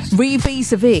in. Oh, yes.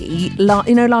 Vis-a-vis,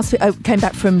 last week, came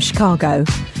back from Chicago.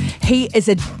 He is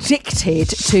addicted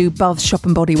to Bath Shop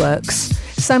and Body Works.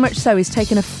 So much so, he's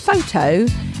taken a photo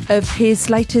of his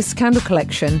latest candle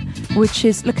collection, which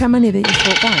is, look how many that he's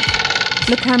brought back.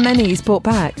 Look how many he's brought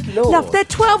back. Lord. Love, they're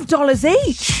 $12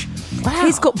 each. Wow.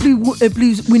 He's got blue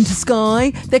winter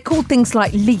sky. They're called things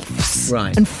like leaves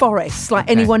and forests. Like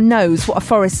anyone knows what a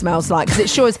forest smells like, because it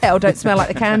sure as hell don't smell like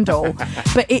the candle.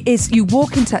 But it is. You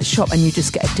walk into that shop and you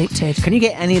just get addicted. Can you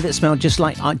get any that smell just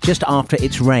like just after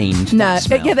it's rained? No,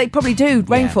 yeah, they probably do.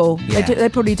 Rainfall, Yeah. They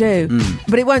probably do.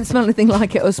 But it won't smell anything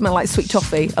like it. It'll smell like sweet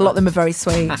toffee. A lot of them are very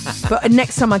sweet. But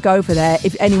next time I go over there,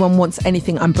 if anyone wants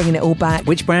anything, I'm bringing it all back.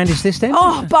 Which brand is this then?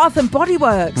 Oh, Bath and Body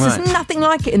Works. Right. There's nothing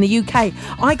like it in the UK.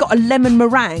 I got a lemon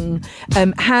meringue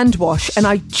hand wash, and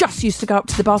I just used to go up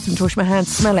to the bathroom to wash my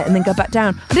hands, smell it, and then go back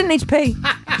down. I didn't need to pee.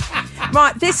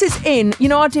 Right, this is in,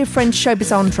 our dear friend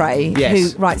Showbiz Andre,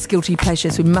 Yes. who writes Guilty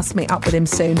Pleasures. We must meet up with him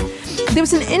soon. There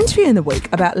was an interview in the week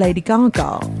about Lady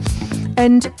Gaga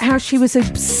and how she was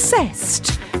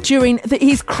obsessed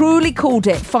he's cruelly called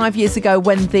it 5 years ago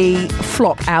when the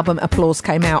flop album Applause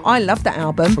came out. I loved that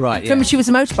album. Right, yeah. Remember she was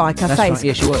a motorbike, her That's face. right,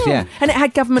 yeah, she was, yeah. And it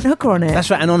had Government Hooker on it. That's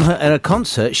right, and at her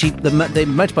concert, the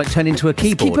motorbike turned into a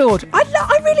keyboard.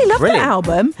 I really loved that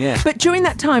album. Yeah. But during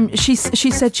that time, she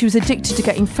said she was addicted to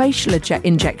getting facial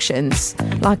injections,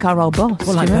 like our old boss.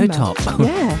 Well, like do you remember? Botox.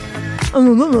 Yeah.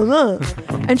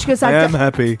 And she goes, I am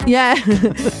happy. Yeah.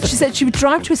 She said she would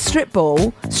drive to a strip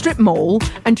mall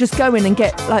and just go in and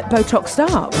get like Botoxed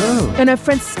up. Oh. And her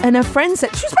friend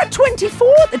said, she was about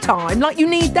 24 at the time, like you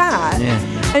need that. Yeah.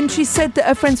 And she said that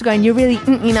her friends were going, you're really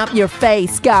inking up your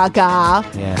face, Gaga.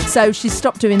 Yeah. So she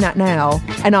stopped doing that now.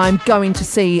 And I'm going to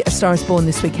see A Star Is Born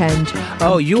this weekend.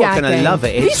 Oh, you are going to love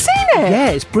it. Have you seen it?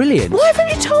 Yeah, it's brilliant. Why haven't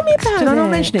you told me about it? Did I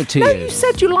not mention it to you? No, you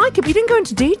said you like it, but you didn't go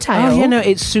into detail. Oh, yeah, no,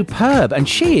 it's superb. And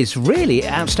she is really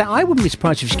outstanding. I wouldn't be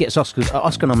surprised if she gets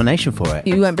Oscar nomination for it.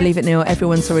 You won't believe it, Neil.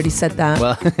 Everyone's already said that.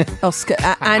 Well, Oscar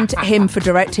and him for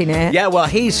directing it. Yeah, well,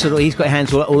 he's got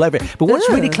hands all over it. But what's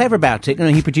really clever about it,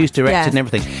 he produced, directed, and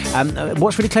everything.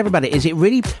 What's really clever about it is it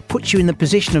really puts you in the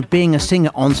position of being a singer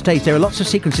on stage. There are lots of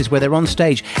sequences where they're on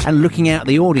stage and looking out at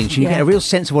the audience, and you get a real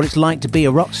sense of what it's like to be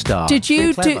a rock star. Did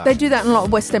you do? They do that in a lot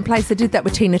of West End plays. They did that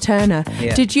with Tina Turner.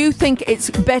 Yeah. Did you think it's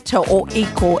better or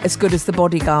equal as good as The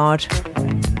Bodyguard?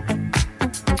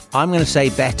 I'm going to say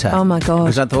better. Oh my God.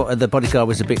 Because I thought The Bodyguard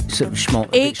was a bit sort of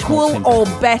schmaltz. Equal or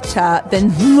better than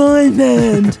my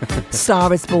band,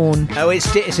 Star Is Born? Oh,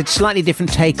 it's a slightly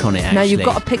different take on it, actually. No, you've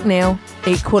got to pick, Neil.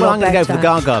 Equal well, or I'm going to go for the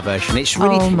better? Gaga version. It's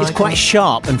really, it's quite God.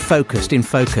 sharp and focused in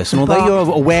focus. And although you're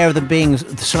aware of them being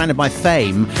surrounded by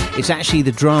fame, it's actually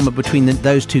the drama between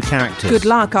those two characters. Good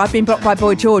luck. I've been blocked by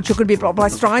Boy George. You're going to be blocked by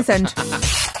Streisand.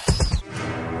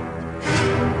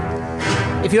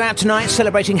 If you're out tonight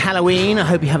celebrating Halloween, I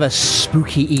hope you have a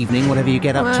spooky evening, whatever you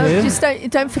get up to. Just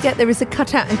don't forget there is a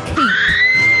cut-out and keep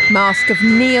mask of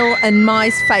Neil and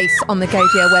Mai's face on the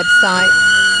Gadio website.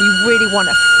 You really want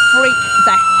to freak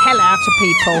the hell out of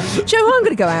people. Joe, I'm going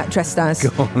to go out dressed as.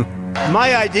 Go on.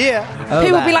 My idea.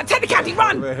 People will be like, take the candy,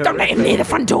 run! Don't let him near the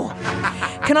front door.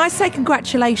 Can I say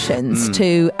congratulations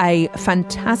to a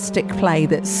fantastic play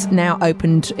that's now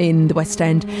opened in the West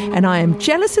End, and I am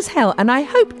jealous as hell, and I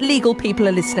hope legal people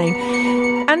are listening.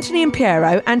 Anthony and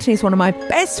Piero. Anthony's one of my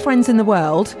best friends in the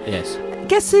world. Yes.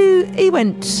 Guess who he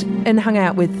went and hung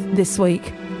out with this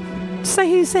week?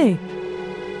 Say who's he?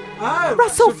 Oh,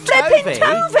 Russell flipping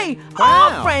Tovey!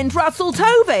 Wow. Our friend Russell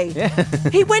Tovey. Yeah.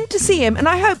 He went to see him, and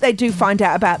I hope they do find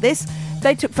out about this.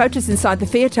 They took photos inside the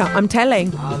theatre, I'm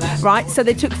telling. Right, so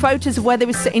they took photos of where they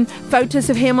were sitting, photos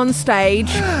of him on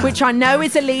stage, which I know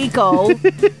is illegal.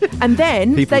 And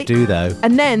then People do, though.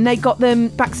 And then they got them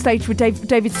backstage with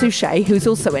David Suchet, who's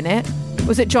also in it.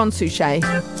 Was it John Suchet?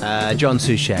 John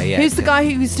Suchet, yeah. Who's the guy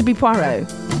who used to be Poirot?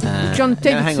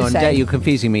 David hang on, Suchet. you're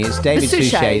confusing me. It's David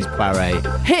Suchet's Poirot.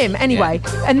 Him, anyway.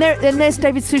 Yeah. And there's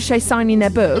David Suchet signing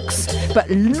their books. But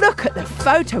look at the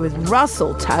photo with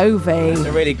Russell Tovey. It's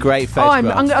a really great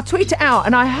photograph. I'll tweet it out,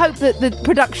 and I hope that the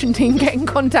production team get in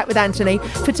contact with Anthony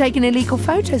for taking illegal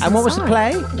photos. And what was the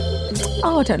play?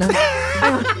 Oh, I don't know.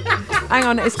 Hang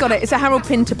on, it's got it. It's a Harold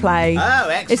Pinter play. Oh,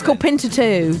 excellent. It's called Pinter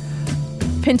 2.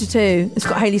 Pinter 2. It's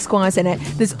got Hayley Squires in it.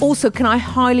 There's also, can I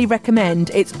highly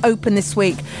recommend, it's open this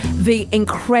week, the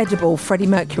incredible Freddie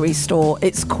Mercury store.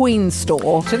 It's Queen's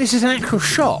store. So this is an actual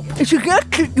shop?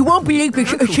 You won't believe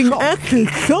it's an actual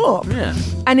shop. Yeah.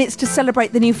 And it's to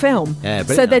celebrate the new film. Yeah,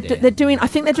 so brilliant they're doing, I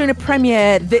think they're doing a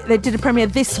premiere, they did a premiere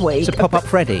this week. It's a pop-up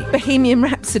Freddie. Bohemian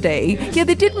Rhapsody. Yeah,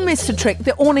 they didn't miss a trick.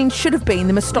 The awning should have been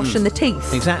the moustache and the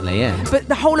teeth. Exactly, yeah. But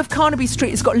the whole of Carnaby Street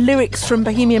has got lyrics from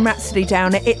Bohemian Rhapsody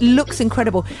down it. It looks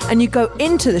incredible. And you go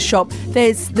into the shop,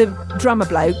 there's the drummer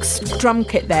bloke's drum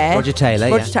kit there. Roger Taylor,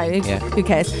 yeah. Who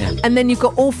cares? Yeah. And then you've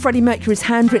got all Freddie Mercury's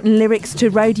handwritten lyrics to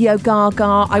Radio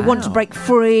Gaga, I Want to Break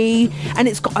Free. And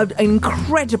it's got an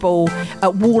incredible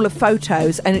wall of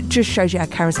photos, and it just shows you how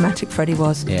charismatic Freddie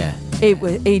was. Yeah.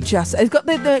 It's got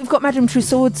they've got Madame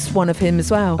Tussauds one of him as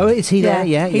well. Oh, is he there?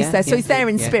 Yeah, he's there. So he's there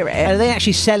in spirit. Are they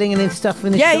actually selling any stuff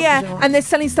in the shop? Yeah. And they're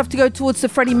selling stuff to go towards the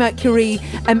Freddie Mercury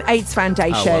AIDS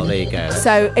Foundation. Oh, well, there you go.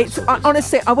 So it's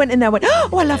honestly, I went in there and went, oh,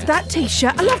 I love that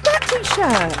T-shirt. I love that T-shirt.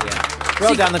 Yeah.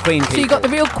 Well done, the Queen people. So you got the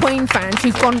real Queen fans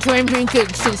who've gone to every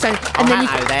good since then,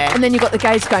 and then you got the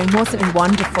gays going, wasn't he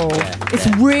wonderful? It's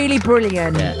really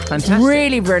brilliant. Yeah, fantastic.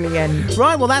 Really brilliant.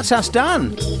 Right, well that's us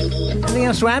done. Anything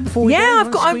else to add before we go?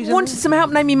 I wanted some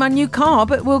help naming my new car,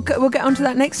 but we'll get onto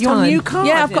that next Your time. new car?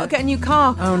 Yeah, I've got to get a new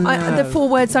car. Oh no. The 4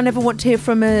 words I never want to hear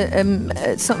from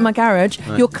my garage.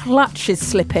 Right. Your clutch is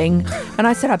slipping, and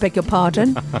I said I beg your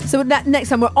pardon. So that next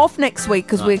time we're off next week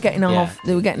because we're getting off.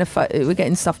 We're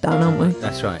getting stuff done, aren't we?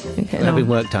 That's right. We're having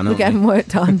work done. We're getting work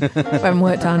done. We're having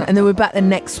work done, and then we're back the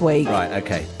next week. Right.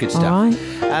 Okay. Good stuff. All right.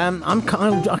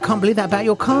 I can't believe that about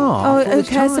your car. Oh, who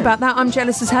cares about that? I'm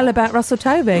jealous as hell about Russell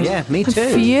Tovey. Yeah, me too.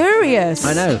 I'm furious.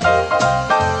 I know.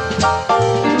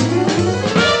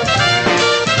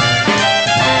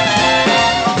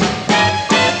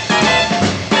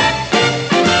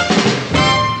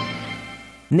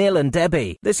 Neil and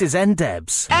Debbie, this is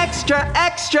NDebs. Extra,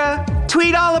 extra!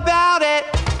 Tweet all about it!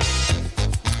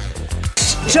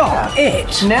 Stop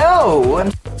it!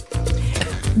 No!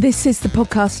 This is the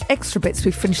podcast Extra Bits.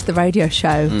 We've finished the radio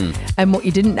show. And what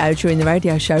you didn't know during the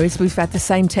radio show is we've had the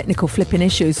same technical flipping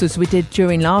issues as we did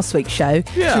during last week's show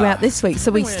throughout this week.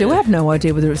 So we still have no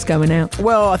idea whether it's going out.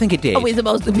 Well, I think it did. Are we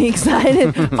supposed to be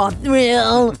excited or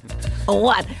thrilled or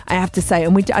what? I have to say,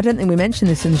 and I don't think we mentioned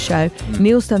this in the show,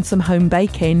 Neil's done some home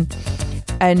baking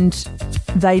and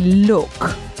they look...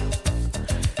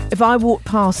 If I walked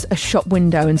past a shop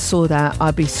window and saw that,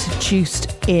 I'd be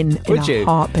seduced in a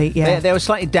heartbeat. Yeah, they were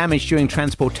slightly damaged during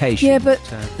transportation. Yeah, but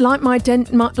like my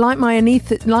dental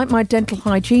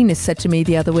hygienist said to me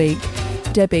the other week,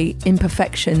 Debbie,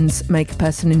 imperfections make a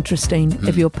person interesting.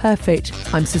 If you're perfect,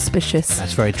 I'm suspicious.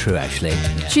 That's very true, actually.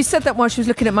 Yeah. She said that while she was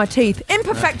looking at my teeth.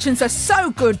 Imperfections are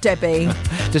so good, Debbie.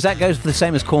 Does that go for the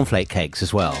same as cornflake cakes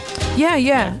as well?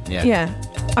 Yeah.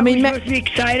 I mean, supposed to be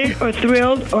excited or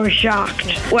thrilled or shocked.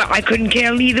 Well, I couldn't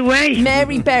care either way.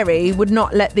 Mary Berry would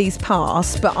not let these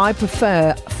pass, but I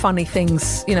prefer funny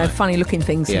things, funny looking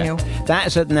things. Yeah.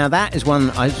 That is one.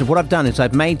 What I've done is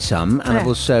I've made some, and I've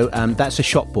also that's a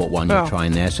shop bought one you're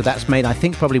trying there. So that's made, I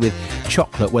think, probably with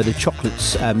chocolate, where the chocolate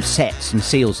sets and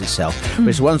seals itself.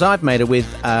 Whereas the ones I've made are with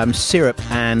syrup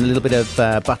and a little bit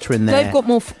of butter in there. They've got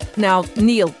more now,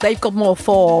 Neil. They've got more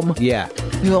form. Yeah.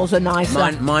 Yours are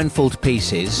nicer. Mine fall to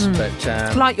pieces,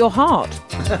 but like your heart,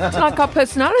 like our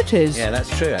personalities. Yeah,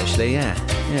 that's true. Actually, yeah.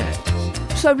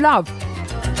 So, love,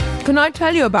 can I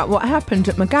tell you about what happened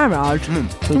at my garage?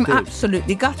 I'm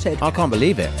absolutely gutted. I can't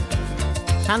believe it.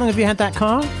 How long have you had that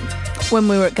car? When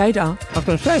we were at Gaydar. I was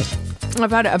going to say. I've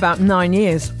had it about 9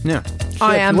 years. Yeah.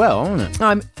 I am well,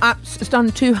 hasn't it? It's done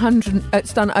 200.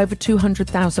 It's done over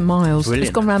 200,000 miles. Brilliant.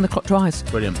 It's gone round the clock twice.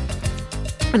 Brilliant.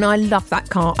 And I love that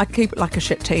car. I keep it like a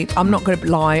shit teeth. I'm not going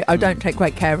to lie. I don't take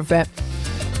great care of it.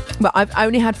 But I've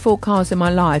only had 4 cars in my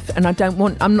life, and I'm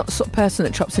not the sort of person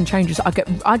that chops and changes.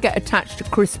 I get attached to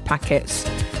crisp packets. Do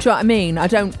you know what I mean? I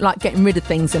don't like getting rid of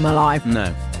things in my life.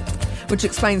 No. Which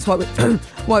explains why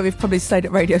we've probably stayed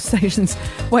at radio stations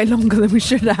way longer than we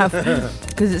should have,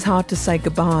 because it's hard to say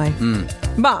goodbye.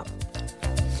 But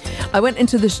I went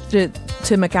into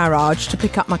to my garage to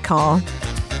pick up my car,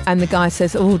 and the guy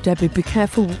says, "Oh, Debbie, be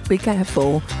careful, be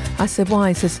careful." I said, "Why?"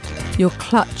 He says, "Your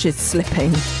clutch is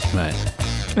slipping." Right.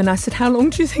 And I said, "How long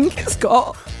do you think it's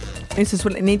got?" He says,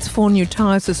 well, it needs 4 new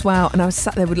tyres as well. And I was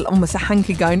sat there with almost a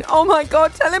hanky going, oh my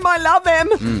God, tell him I love him.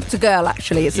 It's a girl,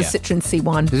 actually. It's a Citroen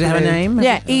C1. Does it have a name?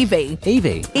 Yeah, Evie.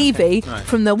 Evie? Right.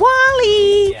 From the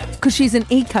Wally. Because she's an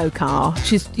eco car.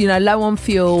 She's, low on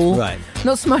fuel. Right.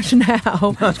 Not so much now.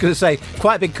 I was going to say,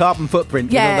 quite a big carbon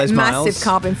footprint with all those miles. Massive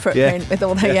carbon footprint with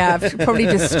all that. Probably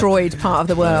destroyed part of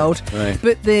the world. Right.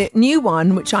 But the new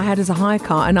one, which I had as a hire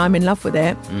car, and I'm in love with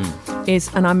it, is,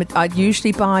 and I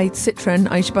usually buy Citroen.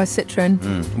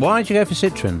 Why did you go for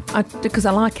Citroen? Because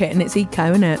I like it and it's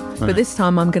eco, isn't it? Right. But this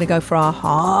time I'm going to go for a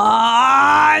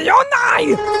Hyundai.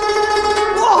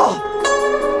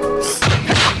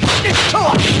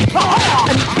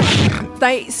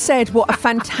 They said what a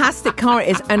fantastic car it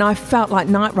is, and I felt like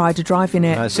Knight Rider driving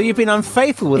it. So you've been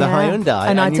unfaithful with a Hyundai,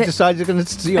 and you decided you're going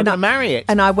to marry it.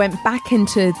 And I went back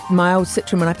into my old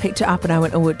Citroen when I picked it up, and I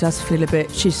went, oh, it does feel a bit.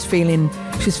 She's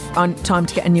on time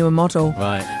to get a newer model.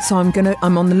 Right. So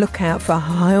I'm on the lookout for a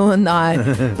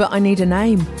Hyundai, but I need a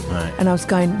name. Right. And I was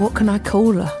going, what can I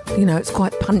call her? It's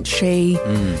quite punchy.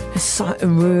 It's like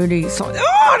really, it's like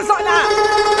that.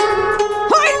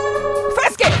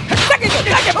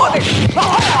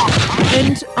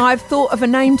 And I've thought of a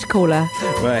name to call her.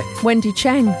 Right. Wendy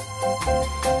Cheng.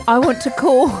 I want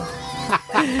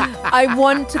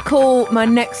to call my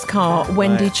next car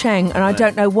Wendy Cheng, and I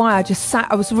don't know why. I just sat.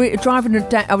 I was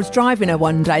driving her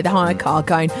one day, the hire car,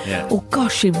 going, oh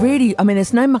gosh, she really. I mean,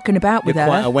 there's no mucking about with her.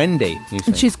 Quite a Wendy.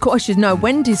 And she's no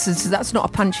Wendy. Says that's not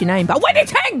a punchy name, but Wendy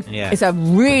Cheng is a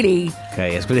really.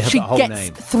 Okay, it's because she have a whole gets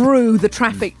name. Through the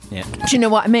traffic. Yeah. Do you know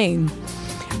what I mean?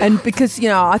 And because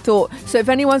I thought, so if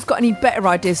anyone's got any better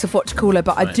ideas of what to call her,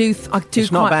 but I do.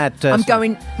 It's not bad. I'm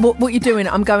going. What you doing?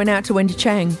 I'm going out to Wendy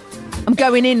Cheng. I'm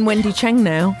going in Wendy Cheng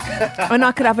now, and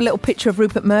I could have a little picture of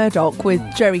Rupert Murdoch with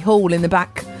Jerry Hall in the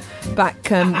back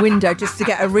window, just to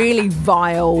get a really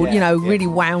vile, really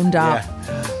wound up.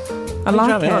 I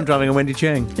like it. I'm driving a Wendy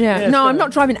Cheng. Yeah. No, I'm not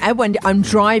driving a Wendy. I'm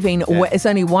driving. There's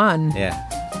only one. Yeah.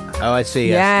 Oh, I see.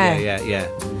 Yes. Yeah.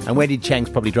 And Wendy Cheng's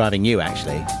probably driving you,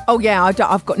 actually. Oh, yeah,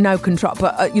 I've got no control.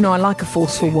 But, I like a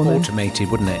forceful woman. Automated,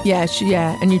 wouldn't it? Yeah,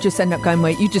 and you just end up going,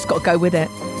 you just got to go with it.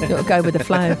 You've got to go with the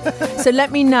flow. So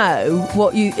let me know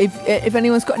if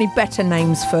anyone's got any better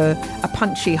names for a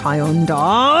punchy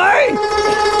Hyundai.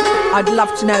 I'd love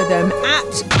to know them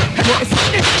at...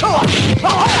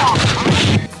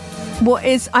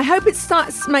 I hope it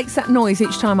makes that noise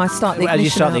each time I start the ignition. As you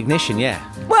start the ignition, yeah.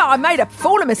 Well, I made a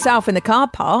fool of myself in the car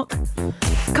park.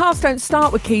 Cars don't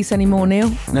start with keys anymore, Neil.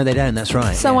 No, they don't, that's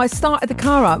right. So I started the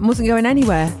car up and wasn't going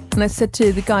anywhere. And I said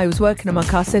to the guy who was working on my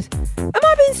car, I said, am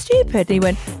I being stupid? And he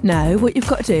went, no, what you've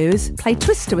got to do is play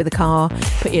Twister with the car.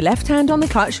 Put your left hand on the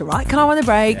clutch, your right car on the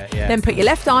brake, then put your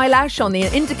left eyelash on the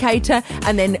indicator,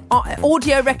 and then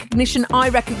audio recognition, eye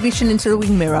recognition into the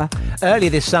wing mirror. Earlier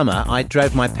this summer, I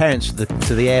drove my parents to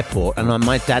the airport, and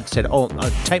my dad said,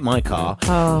 take my car.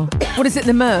 Oh. What is it,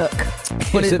 the Merc?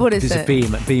 What is it? It's a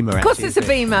Beamer, actually. Of course it's a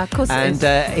Beamer. Of course it is.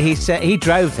 And he said he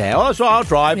drove there. Oh, that's right, I'll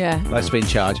drive. Yeah. Let's be in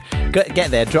charge.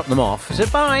 Get there, drop them off. I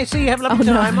said, bye, see you, have a lovely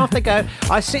time. Off they go.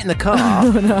 I sit in the car.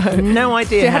 No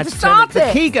idea how to start it.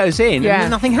 The key goes in and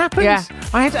nothing happens. Yeah.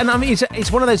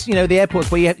 It's one of those, the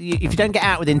airports where if you don't get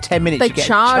out within 10 minutes, they you get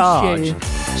charged. You.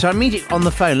 So I immediately on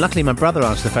the phone. Luckily, my brother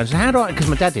answered the phone. So how do I? Because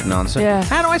my dad didn't answer. Yeah.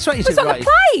 How do I sort? It's on the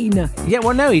plane. Yeah.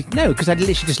 Well, no, because I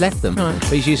literally just left them. Right. But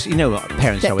he's used, what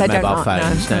parents are with mobile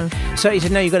phones. No. So he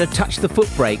said, no, you've got to touch the foot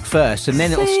brake first, and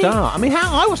then it'll start. I mean,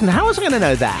 how was I going to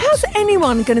know that? How's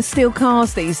anyone going to steal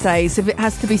cars these days if it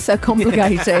has to be so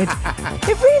complicated?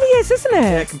 It really is, isn't it?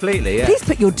 Yeah, completely. Yeah. Please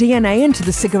put your DNA into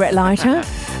the cigarette lighter,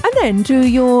 and then do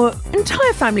your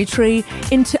entire family tree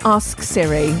into Ask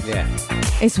Siri. Yeah.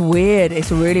 It's weird.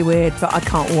 It's really weird, but I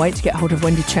can't wait to get hold of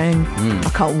Wendy Cheng.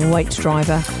 I can't wait to drive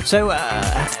her. So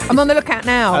I'm on the lookout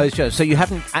now. Oh, so you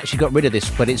haven't actually got rid of this,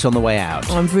 but it's on the way out.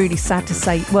 I'm really sad to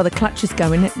say. Well, the clutch is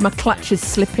going. My clutch is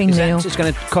slipping, Neil. It's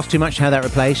going to cost too much to have that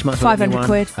replaced? 500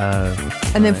 quid.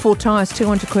 And then 4 tyres,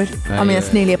 200 quid. I mean,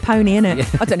 that's nearly a pony, isn't it? Yeah.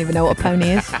 I don't even know what a pony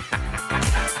is.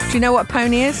 Do you know what a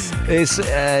pony is?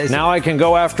 Now I can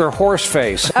go after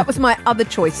Horseface. That was my other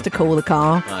choice to call the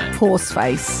car. Right.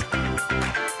 Horseface.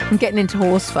 I'm getting into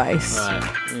Horseface. Right.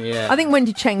 Yeah. I think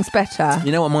Wendy Cheng's better.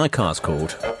 You know what my car's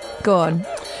called? Go on.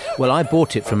 Well, I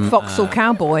bought it from... Vauxhall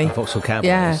Cowboy. Vauxhall Cowboy,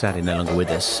 sadly no longer with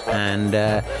us. And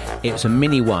it was a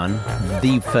Mini One,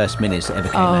 the first Minis that ever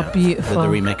came out. Oh, beautiful. The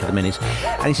remake of the Minis.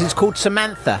 And it's called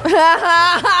Samantha.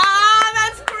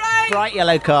 That's great! bright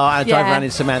yellow car and drive Yeah. around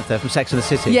in Samantha from Sex and the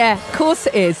City. Yeah, of course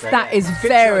it is. That is Good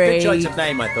very... Good choice of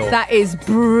name, I thought. That is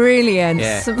brilliant.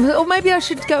 Yeah. Or maybe I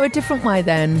should go a different way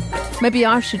then. Maybe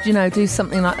I should, do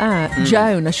something like that.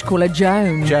 Joan, I should call her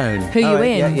Joan. Joan. Who Oh, you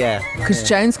in? yeah. Because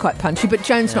Joan's quite punchy, but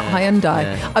Joan's not Hyundai.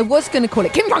 Yeah. I was going to call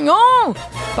it Kim Jong-un,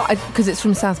 because it's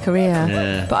from South Korea.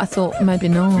 Yeah. But I thought maybe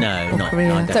not. No, or not Korea.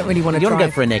 no, I don't really want to You drive.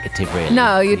 want to go for a negative, really.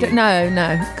 No, you don't.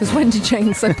 No, because Wendy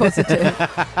Chang's so positive.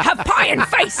 Have pie and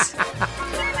face.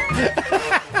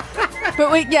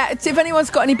 But if anyone's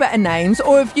got any better names,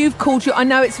 or if you've called I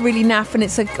know it's really naff and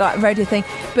it's a radio thing,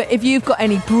 but if you've got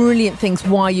any brilliant things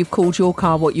why you've called your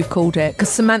car what you've called it, because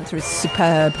Samantha is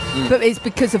superb, but it's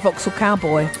because of Vauxhall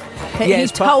Cowboy. He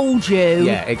told you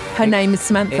her name is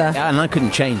Samantha. And I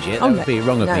couldn't change it. That would be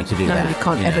wrong of me to do that. No, you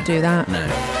can't ever do that. No.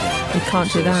 You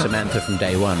can't do that. Samantha from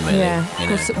day one, really. Yeah, of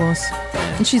course it was.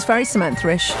 And she's very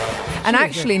Samantha-ish. And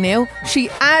actually, Neil, she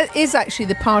is actually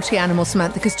the party animal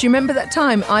Samantha, because do you remember that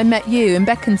time I met you in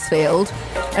Beaconsfield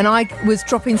and I was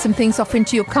dropping some things off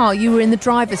into your car? You were in the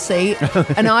driver's seat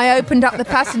and I opened up the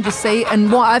passenger seat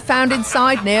and what I found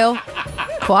inside, Neil,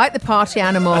 quite the party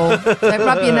animal. Don't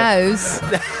rub your nose.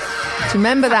 Do you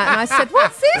remember that? And I said,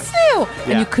 what's this, Neil?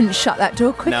 And you couldn't shut that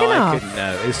door quick enough. No, I couldn't,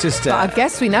 no. It's just... But I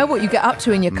guess we know what you get up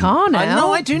to in your car now.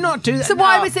 No, I do not do that. So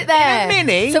why was it there? In a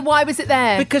Mini? So why was it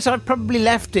there? Because I've probably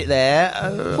left it there.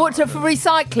 What, for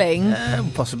recycling?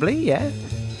 Possibly, yeah.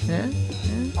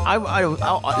 I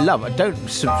love.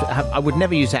 I would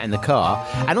never use that in the car,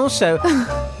 and also,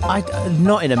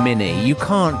 not in a Mini. You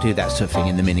can't do that sort of thing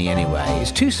in the Mini anyway.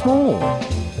 It's too small.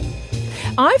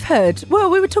 I've heard. Well,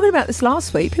 we were talking about this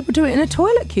last week. People do it in a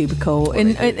toilet cubicle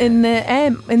in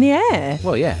the air.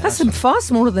 Well, yeah, that's far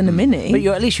smaller than a Mini. But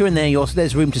at least you're in there.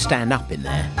 There's room to stand up in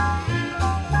there.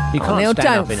 You can't Neil, stand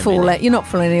don't up in a fool Mini. it. You're not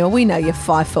fooling anyone. We know you're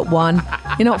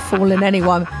 5'1". You're not fooling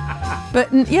anyone. But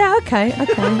yeah, okay.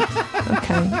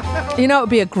 You know, it would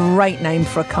be a great name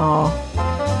for a car.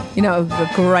 You know, a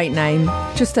great name.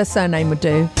 Just her surname would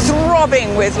do.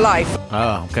 Throbbing with life.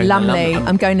 Oh, I'm going Lumley.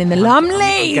 I'm going in the Lumley.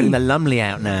 I'm getting the Lumley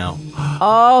out now.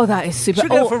 Oh, that is super.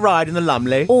 Should we go for a ride in the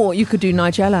Lumley? Or you could do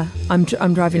Nigella. I'm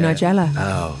driving Nigella.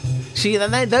 Oh. See,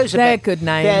 then those are They're good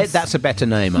names. That's a better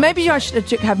name. Maybe I should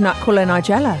call her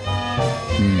Nigella.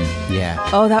 Yeah.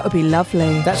 Oh, that would be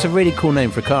lovely. That's a really cool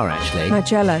name for a car, actually.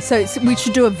 Nigella. So we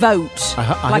should do a vote. A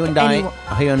Hyundai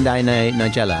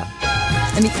Nigella.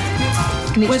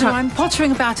 Whether I'm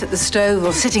pottering about at the stove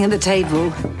or sitting at the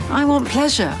table, I want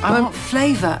pleasure, I want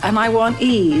flavour, and I want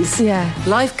ease. Yeah.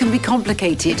 Life can be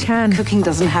complicated. Cooking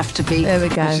doesn't have to be. There we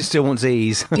go. She still wants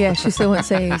ease. Yeah, she still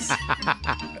wants ease.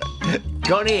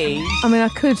 Got ease? I mean, I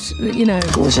could,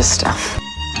 Gorgeous stuff.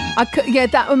 I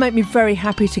could, that would make me very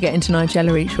happy to get into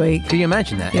Nigella each week. Can you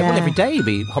imagine that? Yeah. Well, every day you'd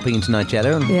be hopping into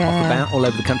Nigella and off about all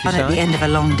over the countryside. And at the end of a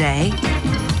long day,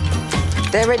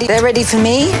 they're ready for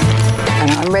me,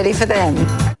 and I'm ready for them.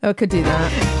 Oh, I could do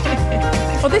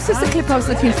that. Oh, this is the clip I was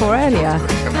looking for earlier,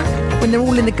 when they're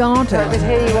all in the garden. But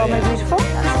here you are, my beautiful.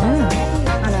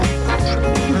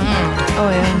 Oh,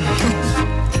 yeah.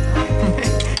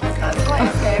 That's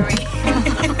quite scary.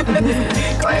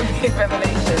 Quite a big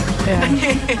revelation.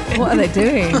 Yeah. What are they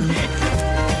doing?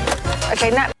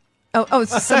 Okay, now. Oh,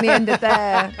 it's suddenly ended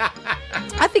there.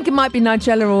 I think it might be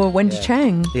Nigella or Wendy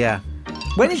Chang. Yeah.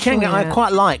 Wendy Chang, I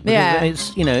quite like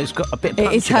because it's got a bit of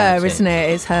punch It's about her, isn't it?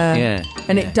 It's her. Yeah.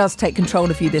 And it does take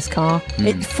control of you, this car.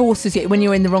 It forces you, when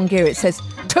you're in the wrong gear, it says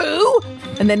 2,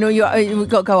 and then you've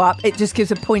got to go up. It just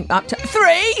gives a point up to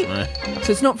 3.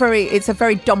 So it's a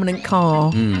very dominant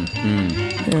car.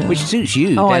 Yeah. Which suits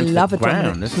you. Oh, down I to love the a ground,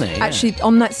 dominant. doesn't it? Yeah. Actually,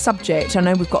 on that subject, I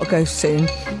know we've got to go soon.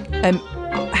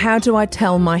 How do I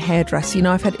tell my hairdresser?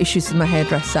 I've had issues with my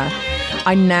hairdresser.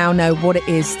 I now know what it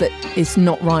is that is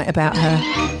not right about her.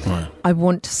 Right. I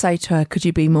want to say to her, could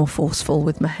you be more forceful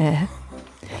with my hair?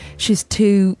 She's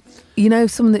too,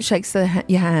 someone that shakes your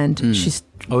hand. She's.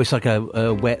 Oh, it's like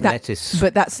a wet lettuce.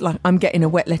 But that's like, I'm getting a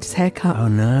wet lettuce haircut. Oh,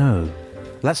 no.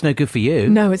 That's no good for you.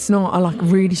 No, it's not. I like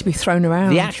really to be thrown around.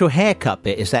 The actual haircut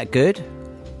bit, is that good?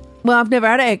 Well, I've never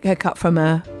had a haircut from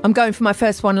her. I'm going for my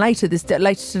first one later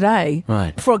today.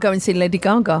 Right. Before I go and see Lady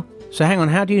Gaga. So hang on,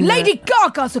 how do you know? Lady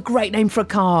Gaga's a great name for a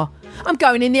car. I'm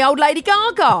going in the old Lady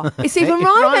Gaga. It's even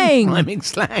rhyming. Rhyming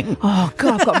slang. Oh,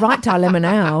 God, I've got right dilemma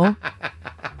now.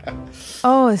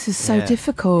 Oh, this is so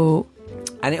difficult.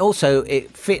 And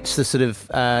it fits the sort of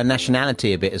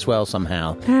nationality a bit as well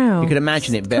somehow. How? You could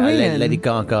imagine it better. Lady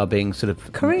Gaga being sort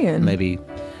of Korean. Maybe.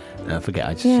 I forget.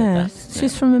 I just said that.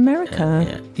 She's from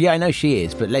America. Yeah, I know she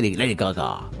is, but Lady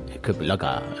Gaga. It could be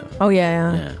Gaga. Oh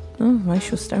yeah. Oh,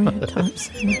 racial stereotypes.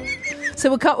 So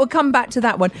we'll come back to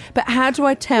that one. But how do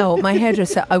I tell my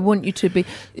hairdresser I want you to be?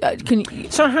 Can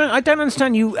you? So I don't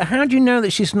understand you. How do you know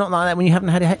that she's not like that when you haven't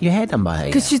had your hair done by her?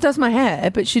 Because she does my hair,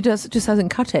 but she just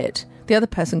hasn't cut it. The other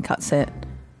person cuts it.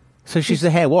 So she's the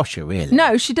hair washer, really?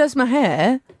 No, she does my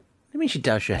hair. I mean, she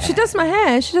does your hair. She does my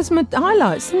hair. She does my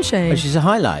highlights, doesn't she? Oh, she's a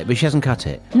highlight, but she hasn't cut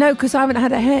it. No, because I haven't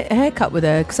had a haircut with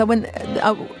her. Because I went.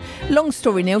 Long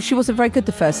story, Neil. She wasn't very good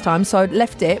the first time, so I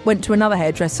left it. Went to another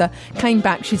hairdresser. Came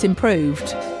back. She's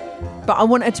improved. But I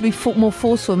want her to be more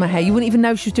forceful with my hair. You wouldn't even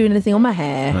know she was doing anything on my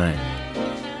hair. Right.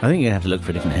 I think you're going to have to look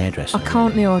for a different hairdresser. I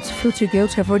can't, Neil. I feel too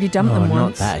guilty. I've already done them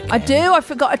once. Not that again. I do. I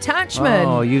forgot attachment.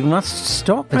 Oh, you must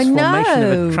stop this I know. formation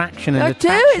of attraction and I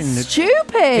attraction. do. It's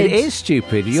stupid. It is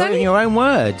stupid. You're in your own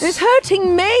words. It's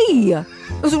hurting me.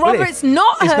 It's rather it's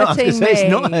not hurting me. It's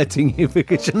not hurting you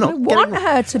because you're not. I want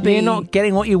her to be. You're not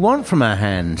getting what you want from her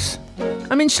hands.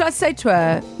 I mean, should I say to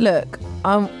her, look,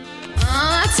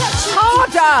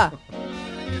 harder.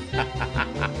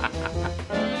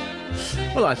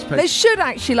 Well, I suppose They should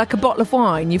actually, like a bottle of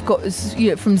wine, you've got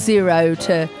from 0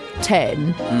 to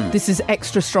 10. This is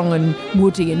extra strong and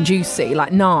woody and juicy,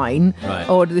 like 9. Right.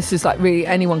 Or this is like really,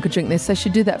 anyone could drink this. They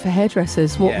should do that for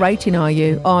hairdressers. What rating are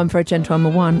you? Oh, I'm very gentle, I'm a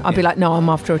 1. I'd be like, no, I'm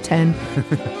after a 10.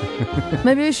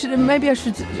 Maybe I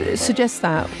should suggest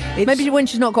that. Maybe when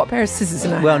she's not got a pair of scissors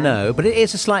in her Well, hand. no, but it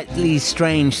is a slightly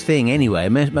strange thing anyway.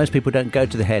 Most people don't go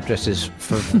to the hairdressers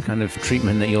for the kind of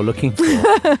treatment that you're looking for.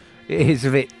 It is a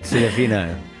bit sort of,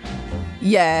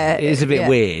 Yeah. it is a bit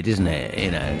weird, isn't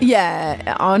it?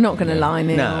 Yeah, I'm not going to lie,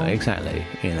 Neil. No, exactly.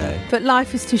 But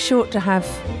life is too short to have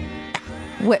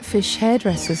wet fish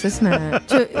hairdressers, isn't it?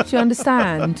 do you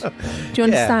understand? Do you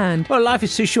understand? Yeah. Well, life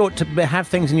is too short to have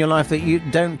things in your life that you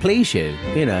don't please you.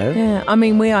 Yeah, I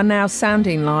mean, we are now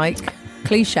sounding like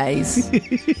cliches.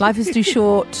 Life is too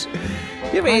short.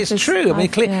 Yeah, but it's true. I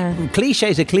mean,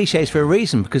 cliches are cliches for a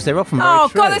reason because they're often very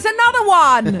true. God, there's another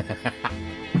one.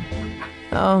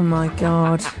 Oh my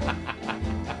God.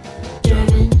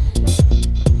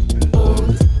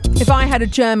 If I had a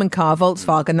German car,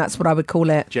 Volkswagen, that's what I would call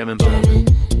it. German bold.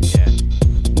 Yeah.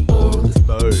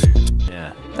 Bold.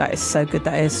 Yeah. That is so good,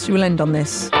 that is. We'll end on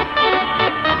this.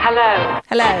 Hello.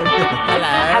 Hello.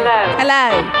 Hello. Hello.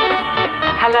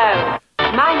 Hello.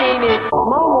 My name is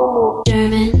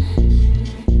German.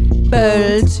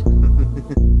 Bold.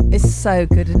 It's so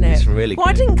good, isn't it? It's really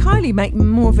Why good. didn't Kylie make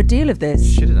more of a deal of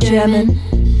this? Should have done. German.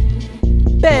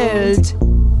 Bold.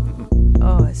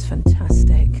 Oh, it's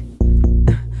fantastic.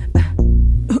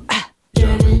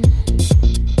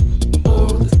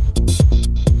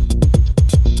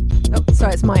 Oh,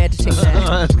 sorry, it's my editing there.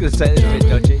 I was going to say it's a bit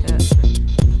dodgy.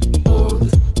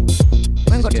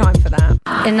 We haven't got time for that.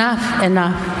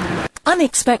 Enough.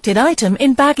 Unexpected item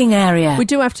in bagging area. We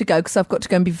do have to go because I've got to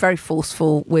go and be very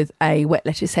forceful with a wet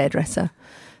lettuce hairdresser.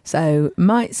 So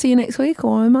might see you next week,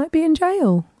 or I might be in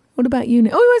jail. What about you? Oh, we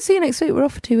won't see you next week. We're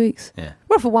off for 2 weeks. Yeah.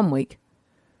 We're off for 1 week.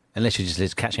 Unless you're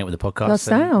just catching up with the podcast. That's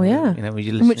now, yeah. You're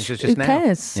listening Which, to us just who now.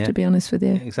 cares, Yeah. to be honest with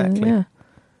you? Exactly. Yeah.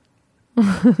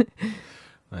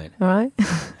 Right. All right. I'm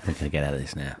going to get out of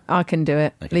this now. I can do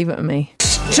it. Leave it with me.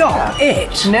 Stop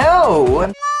it!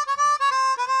 No!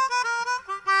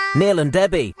 Neil and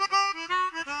Debbie.